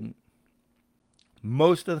shouldn't.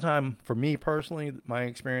 Most of the time, for me personally, my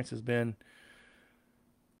experience has been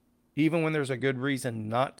even when there's a good reason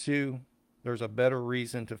not to, there's a better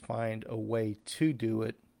reason to find a way to do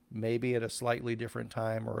it, maybe at a slightly different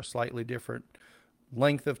time or a slightly different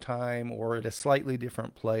length of time or at a slightly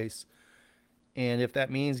different place. And if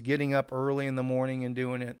that means getting up early in the morning and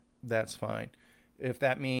doing it, that's fine. If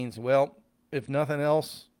that means, well, if nothing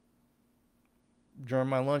else, during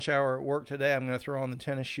my lunch hour at work today, I'm going to throw on the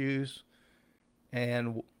tennis shoes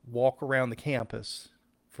and walk around the campus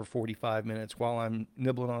for 45 minutes while I'm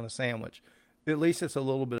nibbling on a sandwich. At least it's a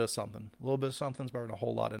little bit of something. A little bit of something's better than a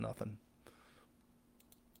whole lot of nothing.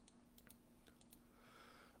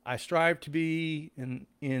 I strive to be in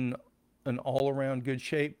an all around good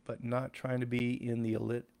shape, but not trying to be in the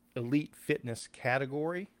elite fitness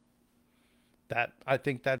category. That I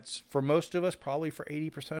think that's for most of us, probably for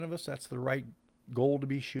 80% of us, that's the right goal to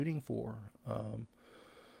be shooting for.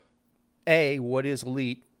 What is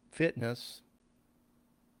elite fitness?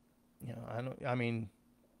 I mean,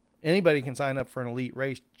 anybody can sign up for an elite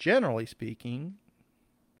race, generally speaking,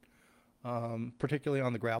 particularly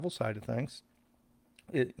on the gravel side of things.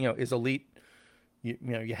 Is elite,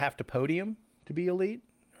 you have to podium to be elite,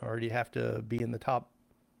 or do you have to be in the top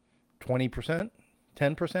 20%,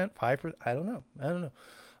 10%, 5%? I don't know.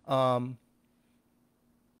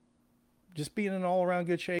 Just be in an all around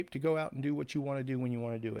good shape to go out and do what you want to do when you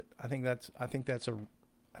want to do it. I think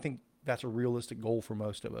that's a realistic goal for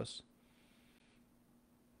most of us.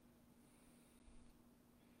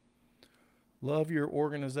 Love your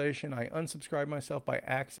organization. I unsubscribed myself by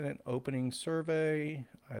accident. Opening survey.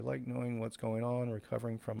 I like knowing what's going on.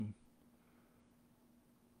 Recovering from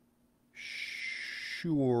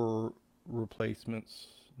sure replacements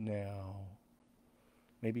now.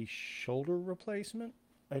 Maybe shoulder replacement.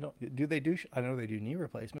 I don't. Do they do? I know they do knee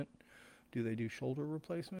replacement. Do they do shoulder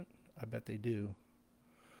replacement? I bet they do.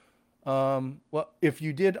 Well, if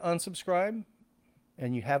you did unsubscribe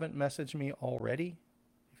and you haven't messaged me already,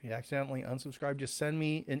 if you accidentally unsubscribe, just send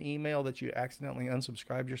me an email that you accidentally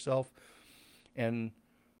unsubscribed yourself and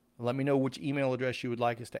let me know which email address you would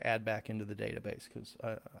like us to add back into the database because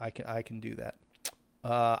I can do that.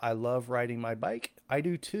 I love riding my bike. I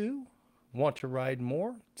do too. Want to ride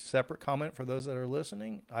more? Separate comment for those that are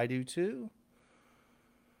listening. I do too.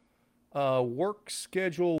 Work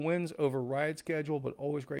schedule wins over ride schedule, but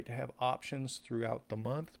always great to have options throughout the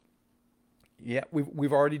month. Yeah,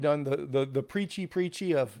 we've already done the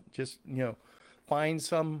preachy of just find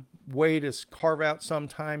some way to carve out some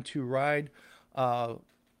time to ride. Uh,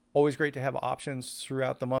 Always great to have options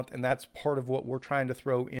throughout the month, and that's part of what we're trying to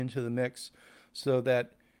throw into the mix, so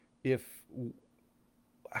that if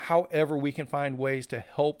however we can find ways to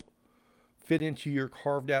help fit into your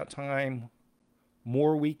carved out time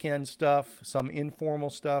more weekend stuff, some informal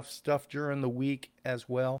stuff during the week as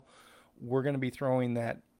well. We're going to be throwing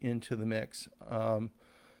that into the mix.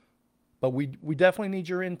 But we definitely need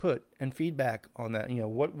your input and feedback on that.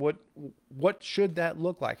 What should that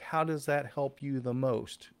look like? How does that help you the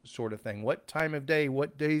most, sort of thing? What time of day?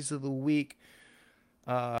 What days of the week?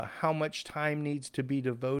 How much time needs to be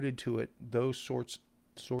devoted to it? Those sorts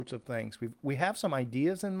of things. We have some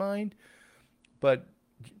ideas in mind, but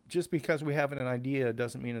just because we have an idea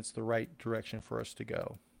doesn't mean it's the right direction for us to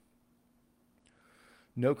go.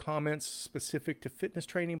 No comments specific to fitness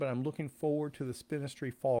training, but I'm looking forward to the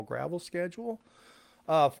Spinistry Fall Gravel schedule.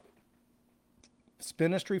 Uh,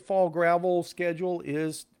 Spinistry Fall Gravel schedule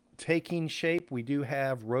is taking shape. We do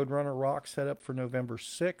have Roadrunner Rock set up for November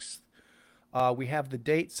 6th. We have the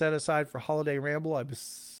date set aside for Holiday Ramble,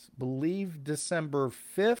 believe December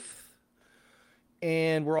 5th.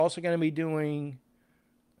 And we're also going to be doing,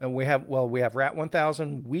 and we have Rat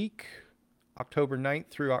 1000 week, October 9th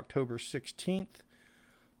through October 16th.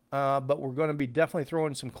 But we're going to be definitely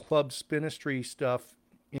throwing some club spinistry stuff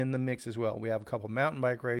in the mix as well. We have a couple mountain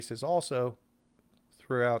bike races also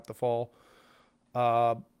throughout the fall.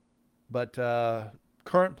 But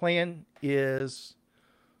current plan is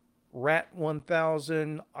Rat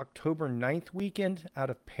 1000 October 9th weekend out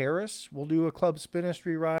of Paris. We'll do a club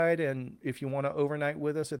spinistry ride. And if you want to overnight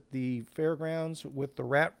with us at the fairgrounds with the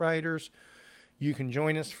Rat Riders, you can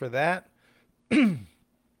join us for that.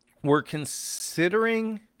 We're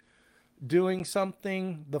considering doing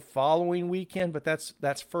something the following weekend, but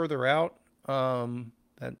that's further out.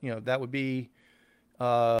 That would be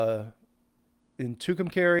in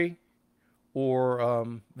Tucumcari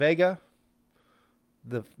or Vega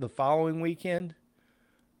the following weekend,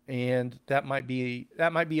 and that might be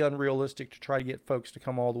unrealistic to try to get folks to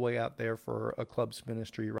come all the way out there for a club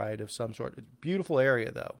spinistry ride of some sort. Beautiful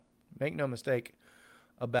area though, make no mistake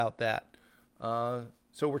about that.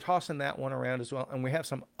 So we're tossing that one around as well, and we have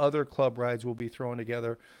some other club rides we'll be throwing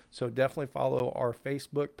together. So definitely follow our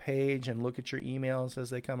Facebook page and look at your emails as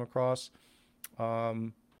they come across.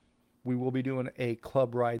 We will be doing a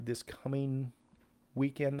club ride this coming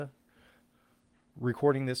weekend.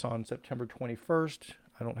 Recording this on September 21st.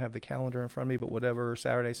 I don't have the calendar in front of me, but whatever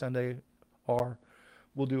Saturday, Sunday are,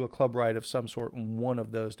 we'll do a club ride of some sort one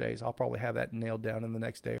of those days. I'll probably have that nailed down in the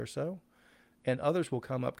next day or so. And others will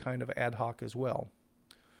come up kind of ad hoc as well.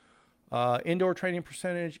 Indoor training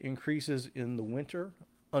percentage increases in the winter.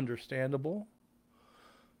 Understandable.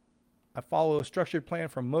 I follow a structured plan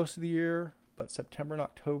for most of the year, but September and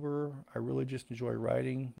October, I really just enjoy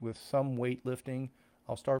riding with some weightlifting.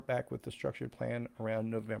 I'll start back with the structured plan around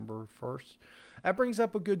November 1st. That brings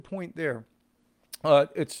up a good point there.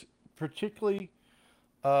 It's particularly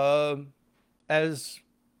as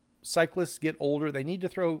cyclists get older, they need to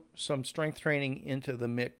throw some strength training into the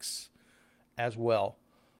mix as well.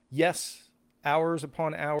 Yes, hours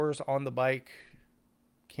upon hours on the bike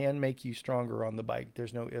can make you stronger on the bike.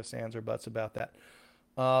 There's no ifs, ands, or buts about that.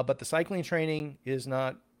 But the cycling training is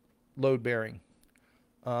not load bearing.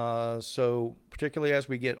 So particularly as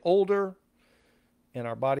we get older and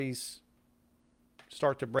our bodies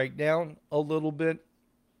start to break down a little bit,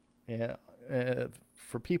 and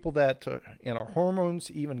for people that and our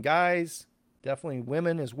hormones, even guys, definitely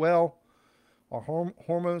women as well, our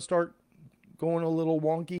hormones start going a little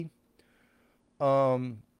wonky.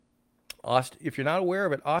 If you're not aware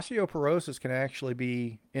of it, osteoporosis can actually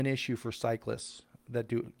be an issue for cyclists that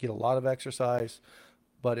get a lot of exercise,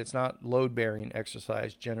 but it's not load-bearing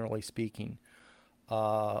exercise, generally speaking.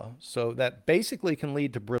 So that basically can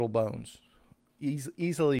lead to brittle bones,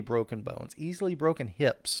 easily broken bones, easily broken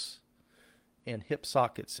hips, and hip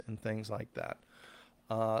sockets and things like that.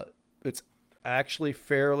 It's actually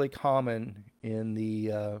fairly common in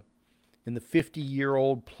the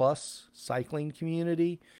 50-year-old plus cycling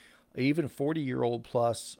community, even 40-year-old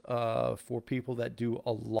plus for people that do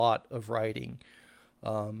a lot of riding.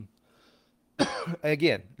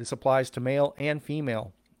 Again, this applies to male and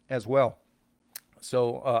female as well.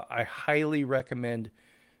 So I highly recommend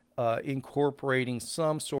incorporating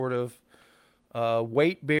some sort of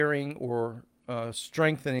weight bearing or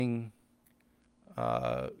strengthening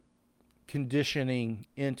conditioning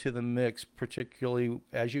into the mix, particularly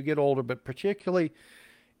as you get older, but particularly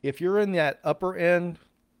if you're in that upper end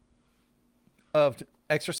of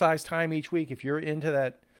exercise time each week, if you're into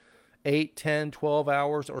that 8, 10, 12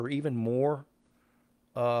 hours or even more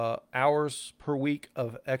hours per week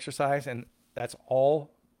of exercise, and that's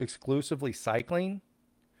all exclusively cycling,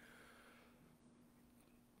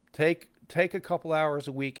 take a couple hours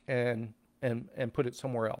a week and put it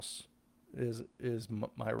somewhere else is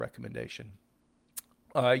my recommendation.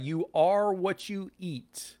 You are what you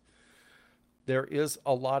eat. There is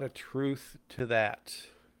a lot of truth to that.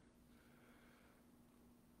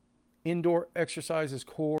 Indoor exercise is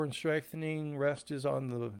core and strengthening. Rest is on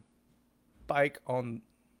the bike. I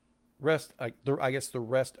guess the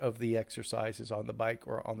rest of the exercise is on the bike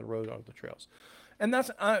or on the road or the trails, and that's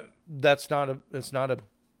not a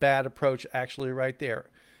bad approach actually right there.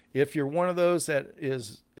 If you're one of those that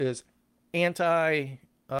is anti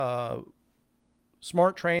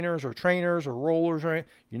smart trainers or rollers, or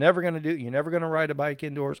you're never going to ride a bike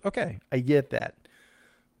indoors. Okay, I get that.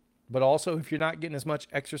 But also, if you're not getting as much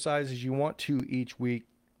exercise as you want to each week,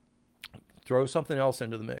 throw something else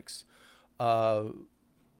into the mix.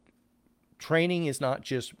 Training is not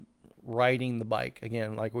just riding the bike.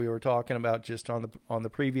 Again, like we were talking about just on the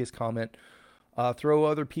previous comment, throw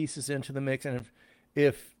other pieces into the mix. And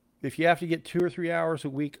if you have to get 2 or 3 hours a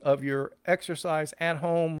week of your exercise at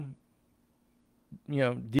home,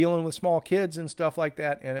 dealing with small kids and stuff like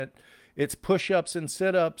that, and it's push-ups and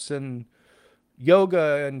sit-ups and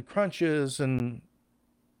yoga and crunches and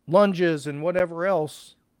lunges and whatever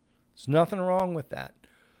else, there's nothing wrong with that.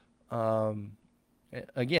 Um,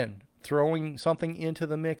 Again, throwing something into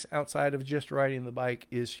the mix outside of just riding the bike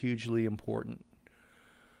is hugely important.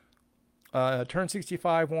 Turn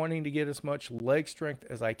 65, wanting to get as much leg strength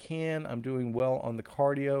as I can. I'm doing well on the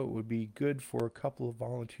cardio. It would be good for a couple of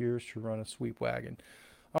volunteers to run a sweep wagon.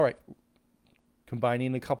 All right,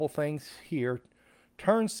 combining a couple things here.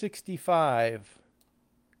 Turn 65.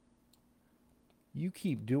 You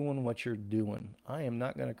keep doing what you're doing. I am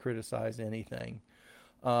not going to criticize anything.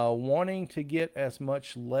 Wanting to get as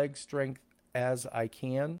much leg strength as I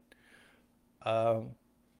can. Uh,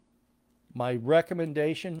 my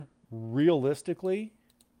recommendation, realistically,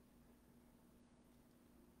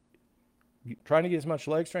 trying to get as much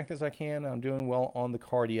leg strength as I can. I'm doing well on the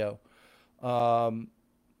cardio. Um,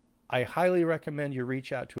 I highly recommend you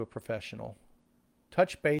reach out to a professional.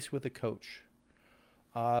 Touch base with a coach.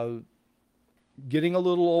 Uh, Getting a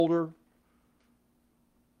little older,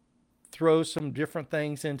 throw some different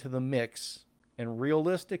things into the mix. And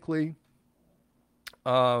realistically,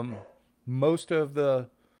 um, most of the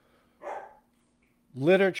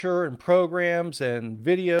literature and programs and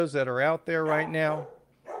videos that are out there right now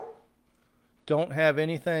don't have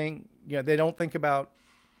anything, they don't think about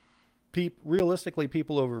realistically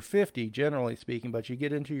people over 50, generally speaking, but you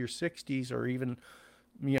get into your 60s or even,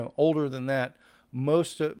 older than that,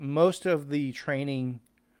 most of the training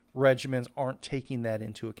regimens aren't taking that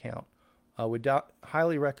into account. I would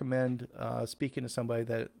highly recommend speaking to somebody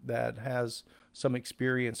that has some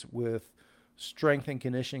experience with strength and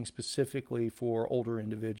conditioning specifically for older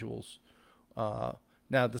individuals. Now,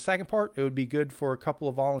 the second part, it would be good for a couple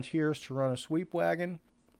of volunteers to run a sweep wagon.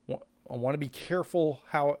 I want to be careful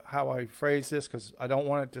how I phrase this because I don't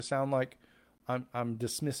want it to sound like I'm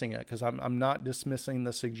dismissing it, because I'm not dismissing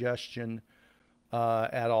the suggestion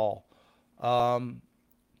at all. Um,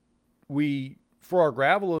 for our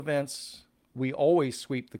gravel events, we always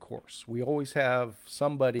sweep the course. We always have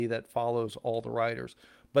somebody that follows all the riders,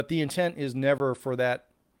 but the intent is never for that.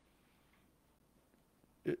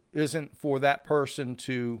 It isn't for that person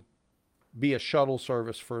to be a shuttle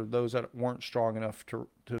service for those that weren't strong enough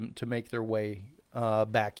to make their way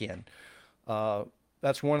back in.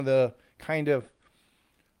 That's one of the kind of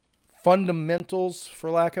fundamentals,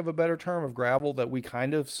 for lack of a better term, of gravel that we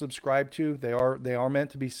kind of subscribe to. They are meant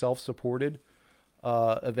to be self-supported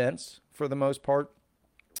events for the most part.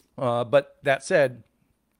 But that said,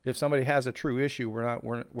 if somebody has a true issue, we're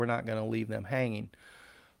not going to leave them hanging.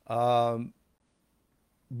 But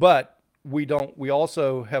we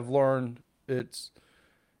also have learned,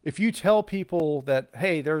 if you tell people that,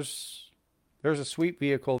 hey, there's a sweep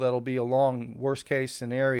vehicle that'll be a long worst case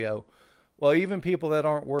scenario. Well, even people that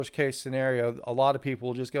aren't worst case scenario, a lot of people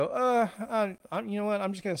will just go, you know what?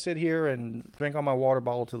 I'm just going to sit here and drink on my water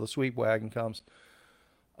bottle till the sweep wagon comes.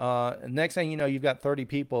 And next thing you know, you've got 30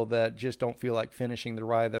 people that just don't feel like finishing the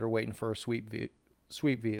ride, that are waiting for a sweep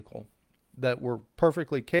vehicle, that were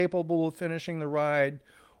perfectly capable of finishing the ride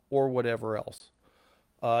or whatever else.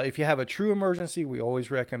 If you have a true emergency, we always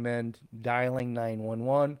recommend dialing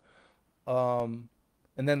 911. And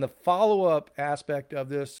then the follow-up aspect of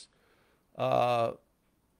this,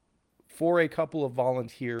 for a couple of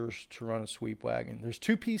volunteers to run a sweep wagon, there's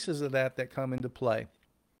two pieces of that come into play.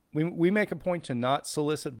 We make a point to not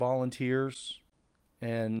solicit volunteers,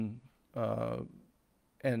 and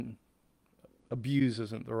abuse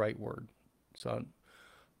isn't the right word. So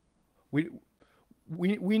we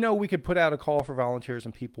know we could put out a call for volunteers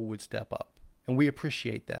and people would step up, and we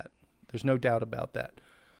appreciate that. There's no doubt about that.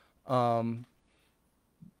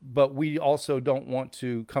 But we also don't want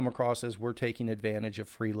to come across as we're taking advantage of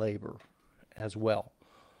free labor as well.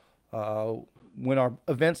 When our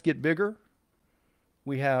events get bigger,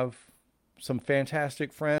 we have some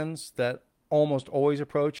fantastic friends that almost always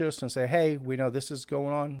approach us and say, hey, we know this is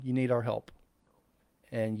going on. You need our help.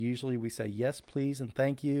 And usually we say, yes, please, and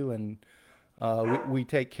thank you. And we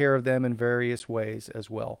take care of them in various ways as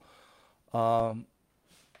well. But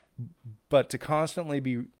to constantly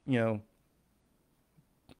be,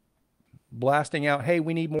 blasting out, hey,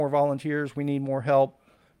 we need more volunteers, we need more help,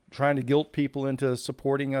 trying to guilt people into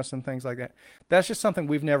supporting us and things like that, that's just something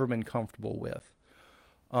we've never been comfortable with.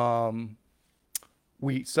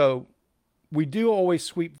 We do always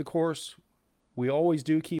sweep the course. We always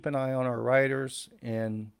do keep an eye on our riders,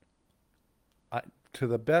 and I, to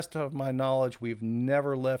the best of my knowledge, we've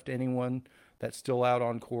never left anyone that's still out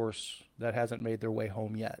on course that hasn't made their way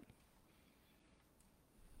home yet.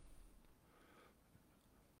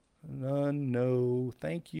 No,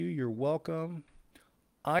 thank you. You're welcome.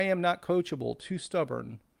 I am not coachable, too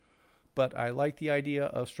stubborn, but I like the idea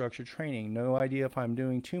of structured training. No idea if I'm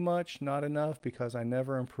doing too much, not enough, because I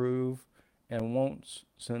never improve and won't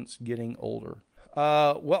since getting older.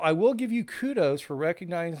 Well, I will give you kudos for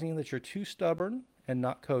recognizing that you're too stubborn and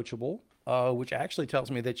not coachable, which actually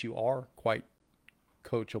tells me that you are quite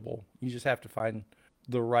coachable. You just have to find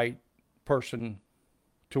the right person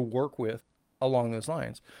to work with along those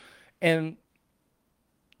lines. And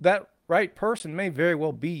that right person may very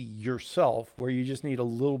well be yourself, where you just need a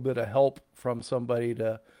little bit of help from somebody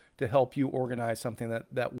to help you organize something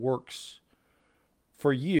that works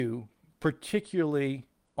for you, particularly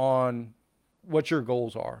on what your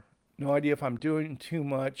goals are. No idea if I'm doing too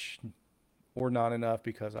much or not enough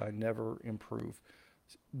because I never improve.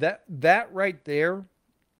 That right there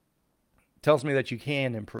tells me that you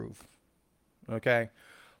can improve. Okay.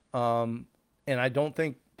 And I don't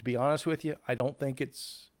think, to be honest with you, I don't think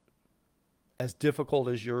it's as difficult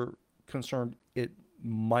as you're concerned it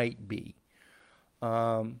might be.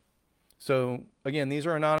 Um, so again, these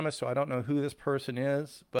are anonymous, so I don't know who this person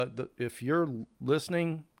is, but if you're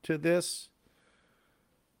listening to this,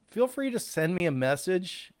 feel free to send me a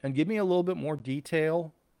message and give me a little bit more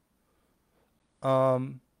detail.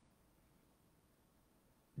 Um,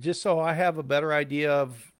 just so I have a better idea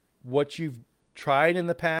of what you've tried in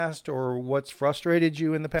the past or what's frustrated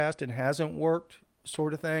you in the past and hasn't worked,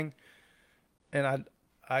 sort of thing. And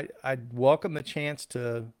I'd welcome the chance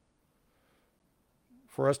to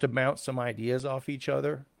for us to bounce some ideas off each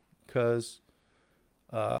other, because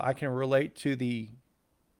I can relate to the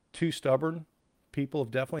too stubborn. People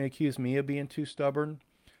have definitely accused me of being too stubborn.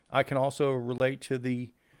 I can also relate to the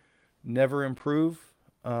never improve.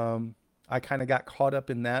 I kind of got caught up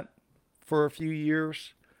in that for a few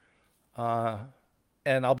years. Uh,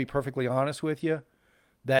 and I'll be perfectly honest with you,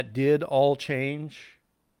 that did all change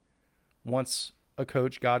once a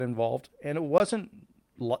coach got involved. And it wasn't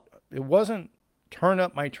turn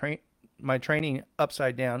up my training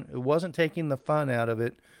upside down. It wasn't taking the fun out of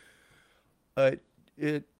it. Uh,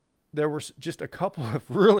 it There were just a couple of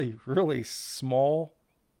really small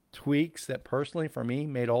tweaks that personally for me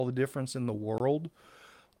made all the difference in the world.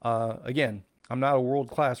 Again, I'm not a world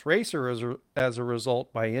class racer as a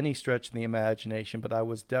result by any stretch of the imagination, but I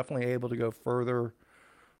was definitely able to go further,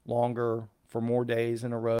 longer, for more days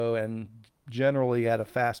in a row, and generally at a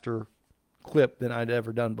faster clip than I'd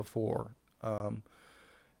ever done before. Um,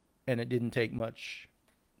 and it didn't take much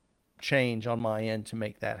change on my end to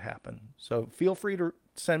make that happen. So feel free to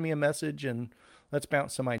send me a message and let's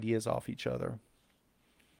bounce some ideas off each other.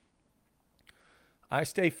 I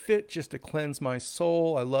stay fit just to cleanse my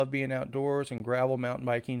soul. I love being outdoors, and gravel mountain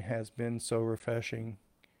biking has been so refreshing.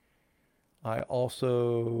 I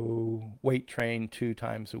also weight train 2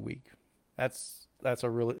 times a week. That's a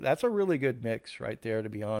really good mix right there, to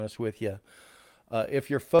be honest with you. If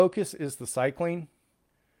your focus is the cycling,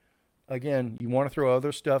 again, you want to throw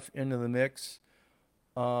other stuff into the mix,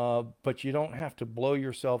 but you don't have to blow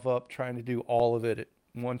yourself up trying to do all of it at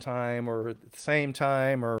one time or at the same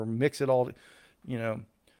time or mix it all. You know,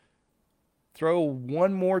 throw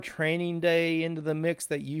one more training day into the mix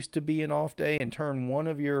that used to be an off day and turn one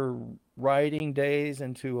of your riding days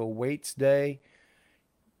into a weights day,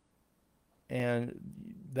 and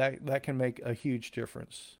that can make a huge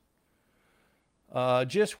difference.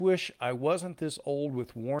 Just wish I wasn't this old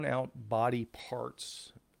with worn out body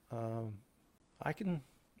parts. Um, I can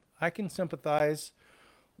I can sympathize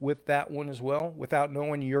with that one as well without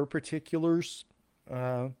knowing your particulars.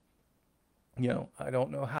 Uh, I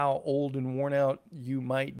don't know how old and worn out you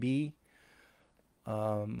might be.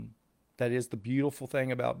 Um, that is the beautiful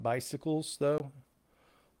thing about bicycles, though.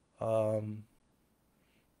 Um,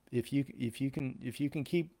 if you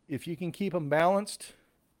can keep them balanced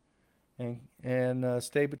and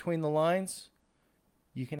stay between the lines,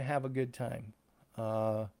 you can have a good time.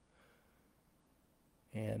 Uh,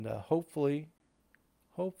 and hopefully,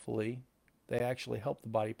 they actually help the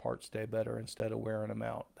body parts stay better instead of wearing them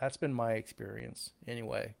out. That's been my experience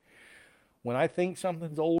anyway. When I think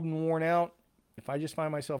something's old and worn out, if I just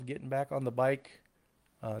find myself getting back on the bike,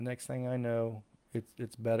 next thing I know,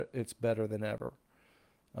 it's better. It's better than ever.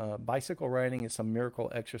 Bicycle riding is some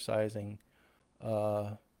miracle exercising,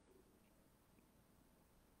 uh,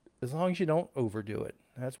 as long as you don't overdo it.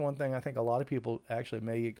 That's one thing I think a lot of people actually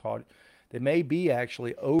may get caught. They may be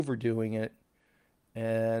actually overdoing it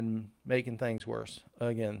and making things worse.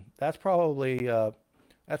 Again, that's probably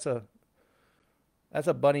that's a That's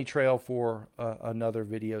a bunny trail for another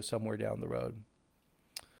video somewhere down the road.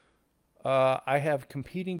 I have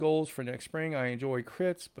competing goals for next spring. I enjoy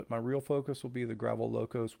crits, but my real focus will be the Gravel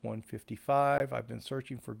Locos 155. I've been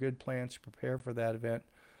searching for good plans to prepare for that event.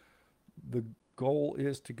 The goal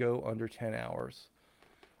is to go under 10 hours.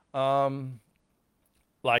 Um,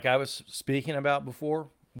 like I was speaking about before,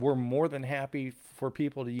 we're more than happy for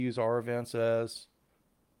people to use our events as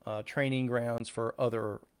training grounds for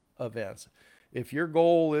other events. If your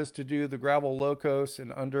goal is to do the Gravel Locos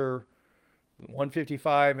in under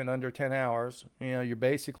 155 and under 10 hours, you're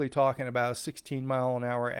basically talking about a 16 mile an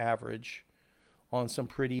hour average on some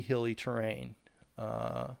pretty hilly terrain.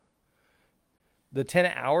 Uh, the 10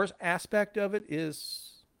 hours aspect of it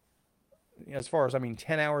is, as far as,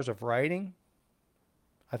 10 hours of riding,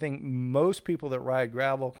 I think most people that ride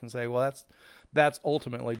gravel can say, well, that's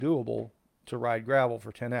ultimately doable to ride gravel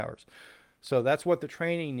for 10 hours. So that's what the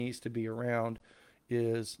training needs to be around,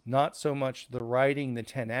 is not so much the riding the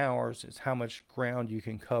 10 hours, is how much ground you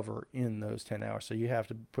can cover in those 10 hours. So you have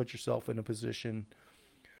to put yourself in a position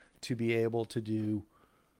to be able to do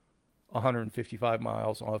 155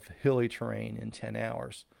 miles of hilly terrain in 10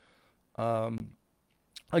 hours.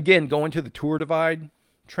 Again, going to the Tour Divide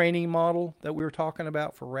training model that we were talking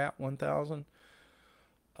about for RAT 1000,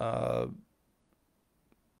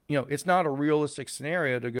 it's not a realistic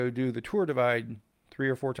scenario to go do the Tour Divide 3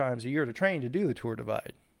 or 4 times a year to train to do the Tour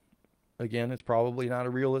Divide. Again, it's probably not a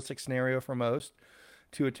realistic scenario for most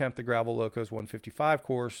to attempt the Gravel Locos 155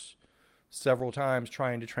 course several times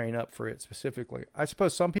trying to train up for it specifically. I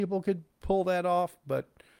suppose some people could pull that off, but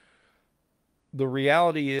the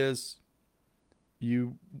reality is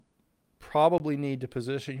you probably need to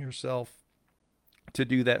position yourself to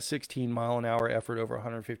do that 16 mile an hour effort over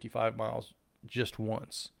 155 miles just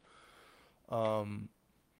once.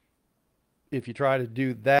 If you try to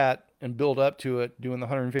do that and build up to it, doing the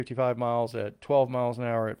 155 miles at 12 miles an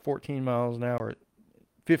hour, at 14 miles an hour, at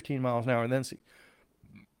 15 miles an hour, and then see,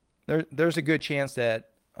 there's a good chance that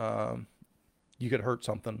you could hurt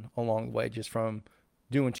something along the way just from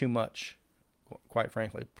doing too much, quite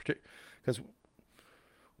frankly. Because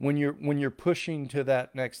when you're pushing to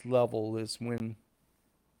that next level is when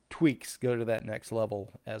tweaks go to that next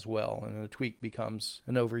level as well, and the tweak becomes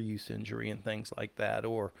an overuse injury and things like that,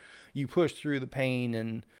 or you push through the pain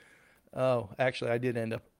and, oh, actually I did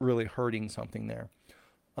end up really hurting something there.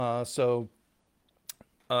 So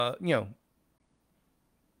you know,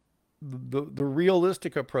 the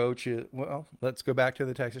realistic approach is, well, let's go back to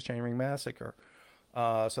the Texas Chainring Massacre.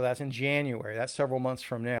 So that's in January. That's several months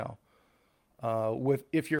from now.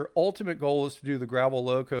 If your ultimate goal is to do the Gravel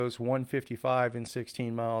Locos 155 and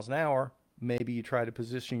 16 miles an hour, maybe you try to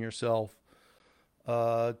position yourself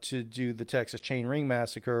to do the Texas Chainring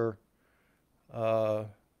Massacre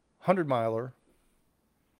 100 miler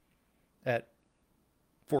at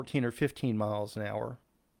 14 or 15 miles an hour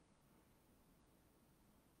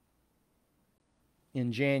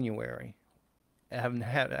in January.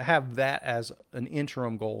 Have that as an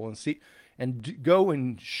interim goal and see, and go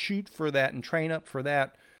and shoot for that and train up for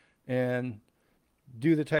that and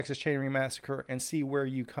do the Texas Chainring Massacre and see where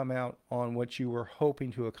you come out on what you were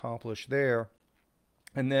hoping to accomplish there.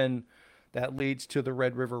 And then that leads to the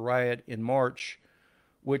Red River Riot in March,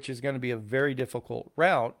 which is going to be a very difficult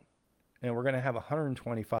route. And we're going to have a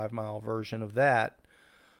 125 mile version of that.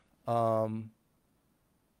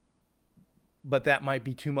 But that might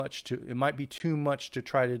be too much it might be too much to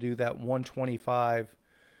try to do that 125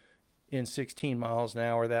 in 16 miles an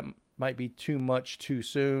hour. That might be too much too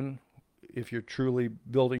soon if you're truly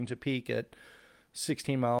building to peak at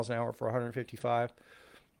 16 miles an hour for 155.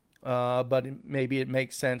 But maybe it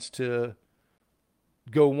makes sense to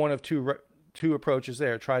go one of two approaches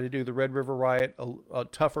there. Try to do the Red River Riot, a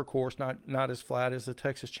tougher course, not as flat as the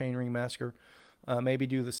Texas Chainring Massacre. Maybe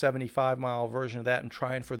do the 75 mile version of that and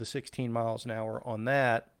trying for the 16 miles an hour on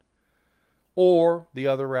that. Or the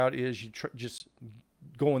other route is you just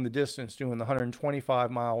going the distance, doing the 125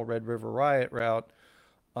 mile Red River Riot route,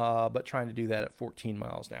 but trying to do that at 14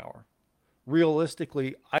 miles an hour.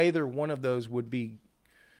 Realistically, either one of those would be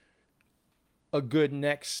a good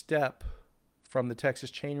next step from the Texas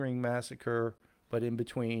Chainring Massacre, but in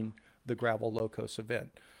between the Gravel Locos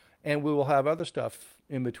event. And we will have other stuff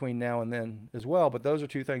in between now and then as well. But those are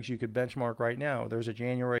two things you could benchmark right now. There's a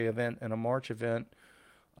January event and a March event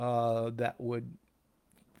that would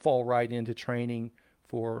fall right into training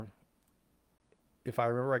for, if I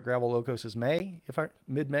remember right, Gravel Locos is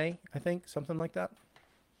mid-May, I think, something like that.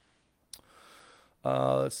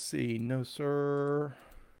 Let's see. No, sir.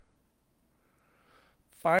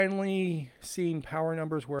 Finally seeing power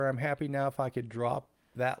numbers where I'm happy now if I could drop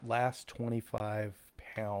that last 25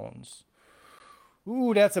 pounds.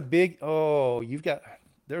 Ooh, that's a big, oh,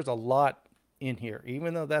 there's a lot in here.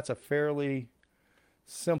 Even though that's a fairly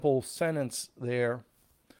simple sentence there,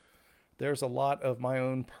 there's a lot of my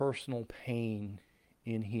own personal pain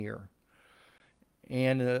in here.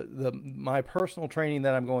 And my personal training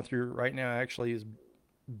that I'm going through right now actually is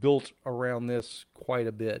built around this quite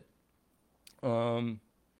a bit. Um,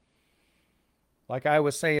 like I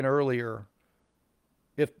was saying earlier,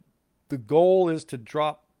 if the goal is to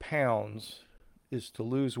drop pounds, is to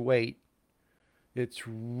lose weight, it's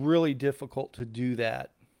really difficult to do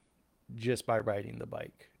that just by riding the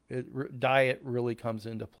bike. Diet really comes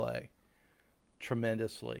into play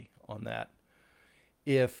tremendously on that.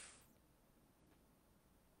 If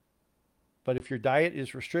But if your diet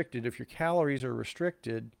is restricted, if your calories are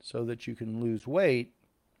restricted so that you can lose weight,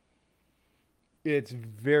 it's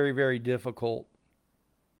very, very difficult.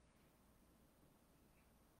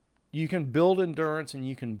 You can build endurance and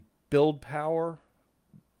you can build power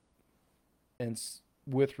and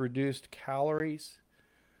with reduced calories.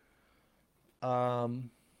 Um,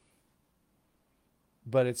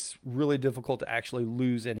 but it's really difficult to actually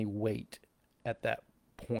lose any weight at that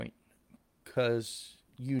point because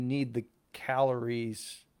you need the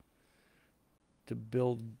calories to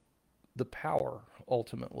build the power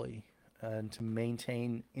ultimately and to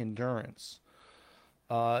maintain endurance.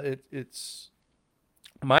 It's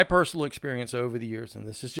my personal experience over the years, and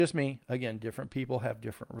this is just me. Again, different people have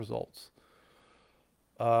different results.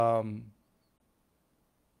 Um,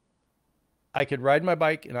 I could ride my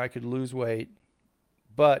bike and I could lose weight,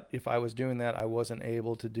 but if I was doing that, I wasn't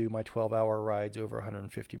able to do my 12-hour rides over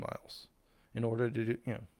 150 miles in order to do,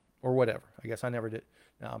 or whatever. I guess I never did.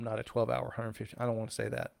 Now, I'm not a 12-hour 150. I don't want to say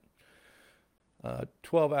that.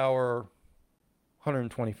 12-hour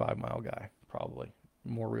 125-mile guy, probably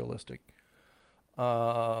more realistic.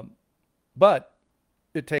 But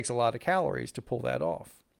it takes a lot of calories to pull that off.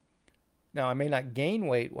 Now, I may not gain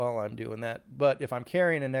weight while I'm doing that, but if I'm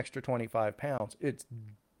carrying an extra 25 pounds, it's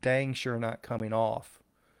dang sure not coming off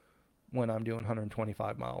when I'm doing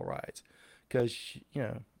 125-mile rides. Because,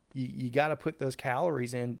 you got to put those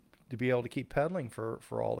calories in to be able to keep pedaling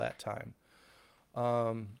for all that time.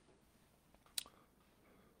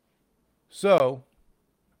 So,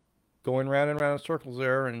 going round and round in circles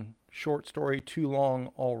there, and short story too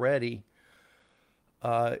long already.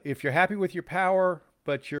 If you're happy with your power,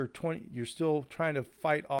 but you're still trying to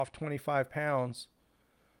fight off 25 pounds.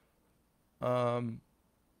 I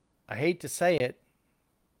hate to say it,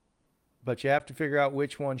 but you have to figure out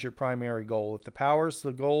which one's your primary goal. If the power's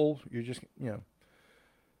the goal, you're just,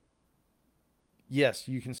 yes,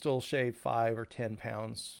 you can still shave 5 or 10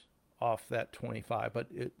 pounds off that 25, but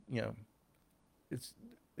it's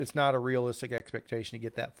it's not a realistic expectation to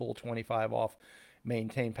get that full 25 off,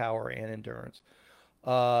 maintain power and endurance.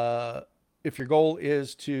 If your goal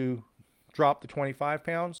is to drop the 25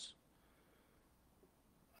 pounds,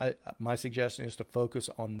 my suggestion is to focus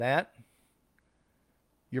on that.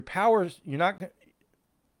 Your power, you're not going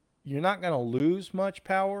to lose much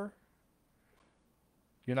power.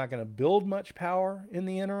 You're not going to build much power in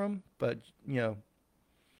the interim, but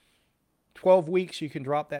 12 weeks you can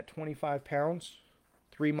drop that 25 pounds.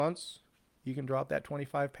 3 months you can drop that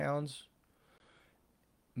 25 pounds.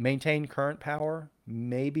 Maintain current power,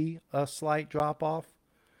 maybe a slight drop off.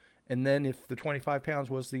 And then if the 25 pounds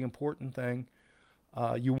was the important thing,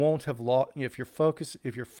 you won't have lost. If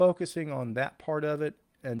you're focusing on that part of it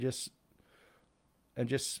and just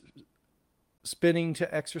spinning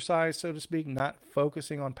to exercise, so to speak, not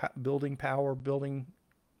focusing on building power, building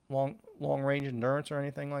long range endurance or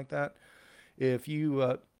anything like that. If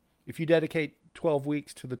you dedicate 12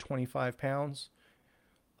 weeks to the 25 pounds,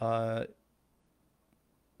 then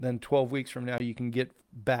 12 weeks from now you can get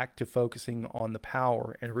back to focusing on the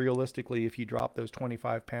power. And realistically, if you drop those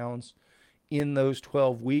 25 pounds in those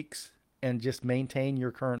 12 weeks and just maintain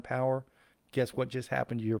your current power, guess what just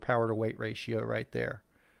happened to your power to weight ratio right there?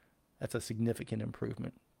 That's a significant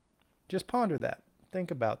improvement. Just ponder that. Think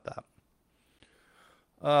about that.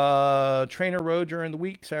 Trainer road during the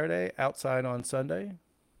week, Saturday, outside on Sunday.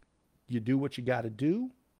 You do what you got to do.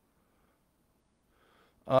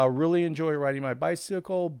 Really enjoy riding my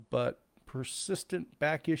bicycle, but persistent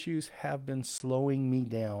back issues have been slowing me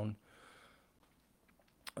down.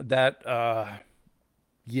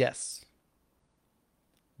 Yes,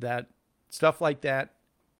 that stuff like that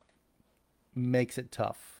makes it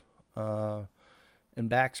tough. And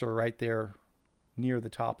backs are right there near the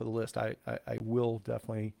top of the list. I will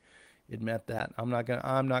definitely admit that. I'm not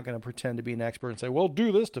gonna pretend to be an expert and say, well,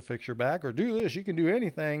 do this to fix your back or do this. You can do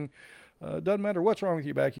anything. Doesn't matter what's wrong with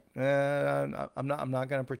your back. I'm not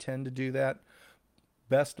going to pretend to do that.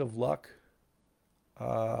 Best of luck.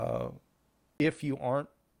 Uh, if you aren't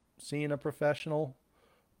seeing a professional,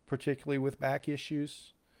 particularly with back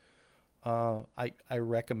issues, I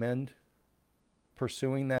recommend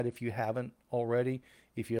pursuing that if you haven't already.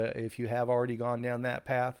 If you have already gone down that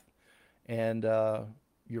path and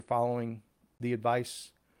you're following the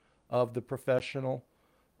advice of the professional,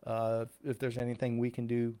 if there's anything we can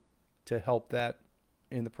do to help that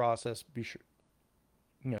in the process, be sure,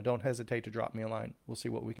 don't hesitate to drop me a line. We'll see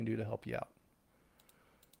what we can do to help you out.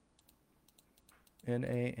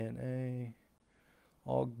 NANA,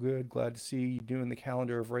 all good. Glad to see you doing the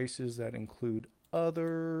calendar of races that include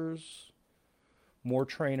others. More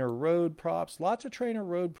trainer road props. Lots of trainer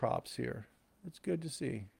road props here. It's good to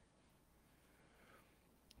see.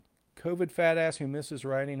 COVID fat ass who misses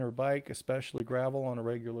riding her bike, especially gravel, on a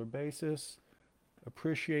regular basis.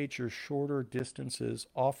 Appreciate your shorter distances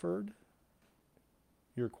offered.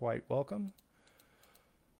 You're quite welcome.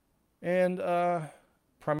 And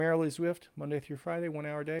primarily Zwift, Monday through Friday, 1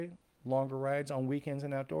 hour day. Longer rides on weekends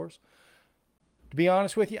and outdoors. To be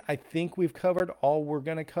honest with you, I think we've covered all we're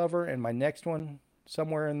going to cover. And my next one,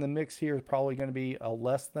 somewhere in the mix here, is probably going to be a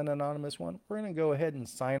less than anonymous one. We're going to go ahead and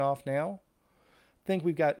sign off now. I think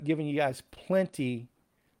we've given you guys plenty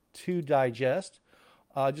to digest.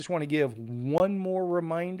 I just want to give one more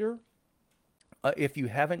reminder. If you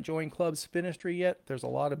haven't joined Club Spinistry yet, there's a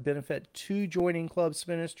lot of benefit to joining Club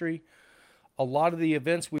Spinistry. A lot of the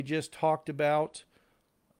events we just talked about,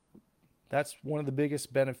 that's one of the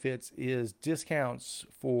biggest benefits, is discounts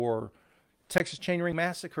for Texas Chainring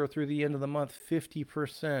Massacre through the end of the month,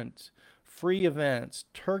 50%. Free events,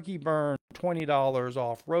 Turkey Burn, $20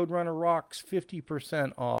 off. Roadrunner Rocks,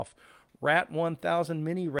 50% off. Rat 1000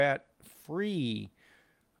 Mini Rat, free.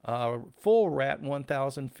 Full Rat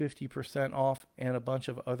 1000, 50% off, and a bunch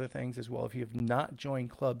of other things as well. If you have not joined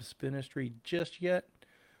Club Spinistry just yet,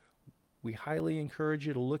 we highly encourage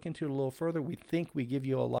you to look into it a little further. We think we give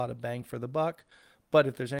you a lot of bang for the buck, but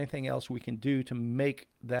if there's anything else we can do to make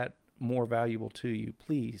that more valuable to you,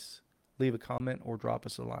 please leave a comment or drop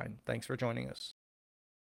us a line. Thanks for joining us.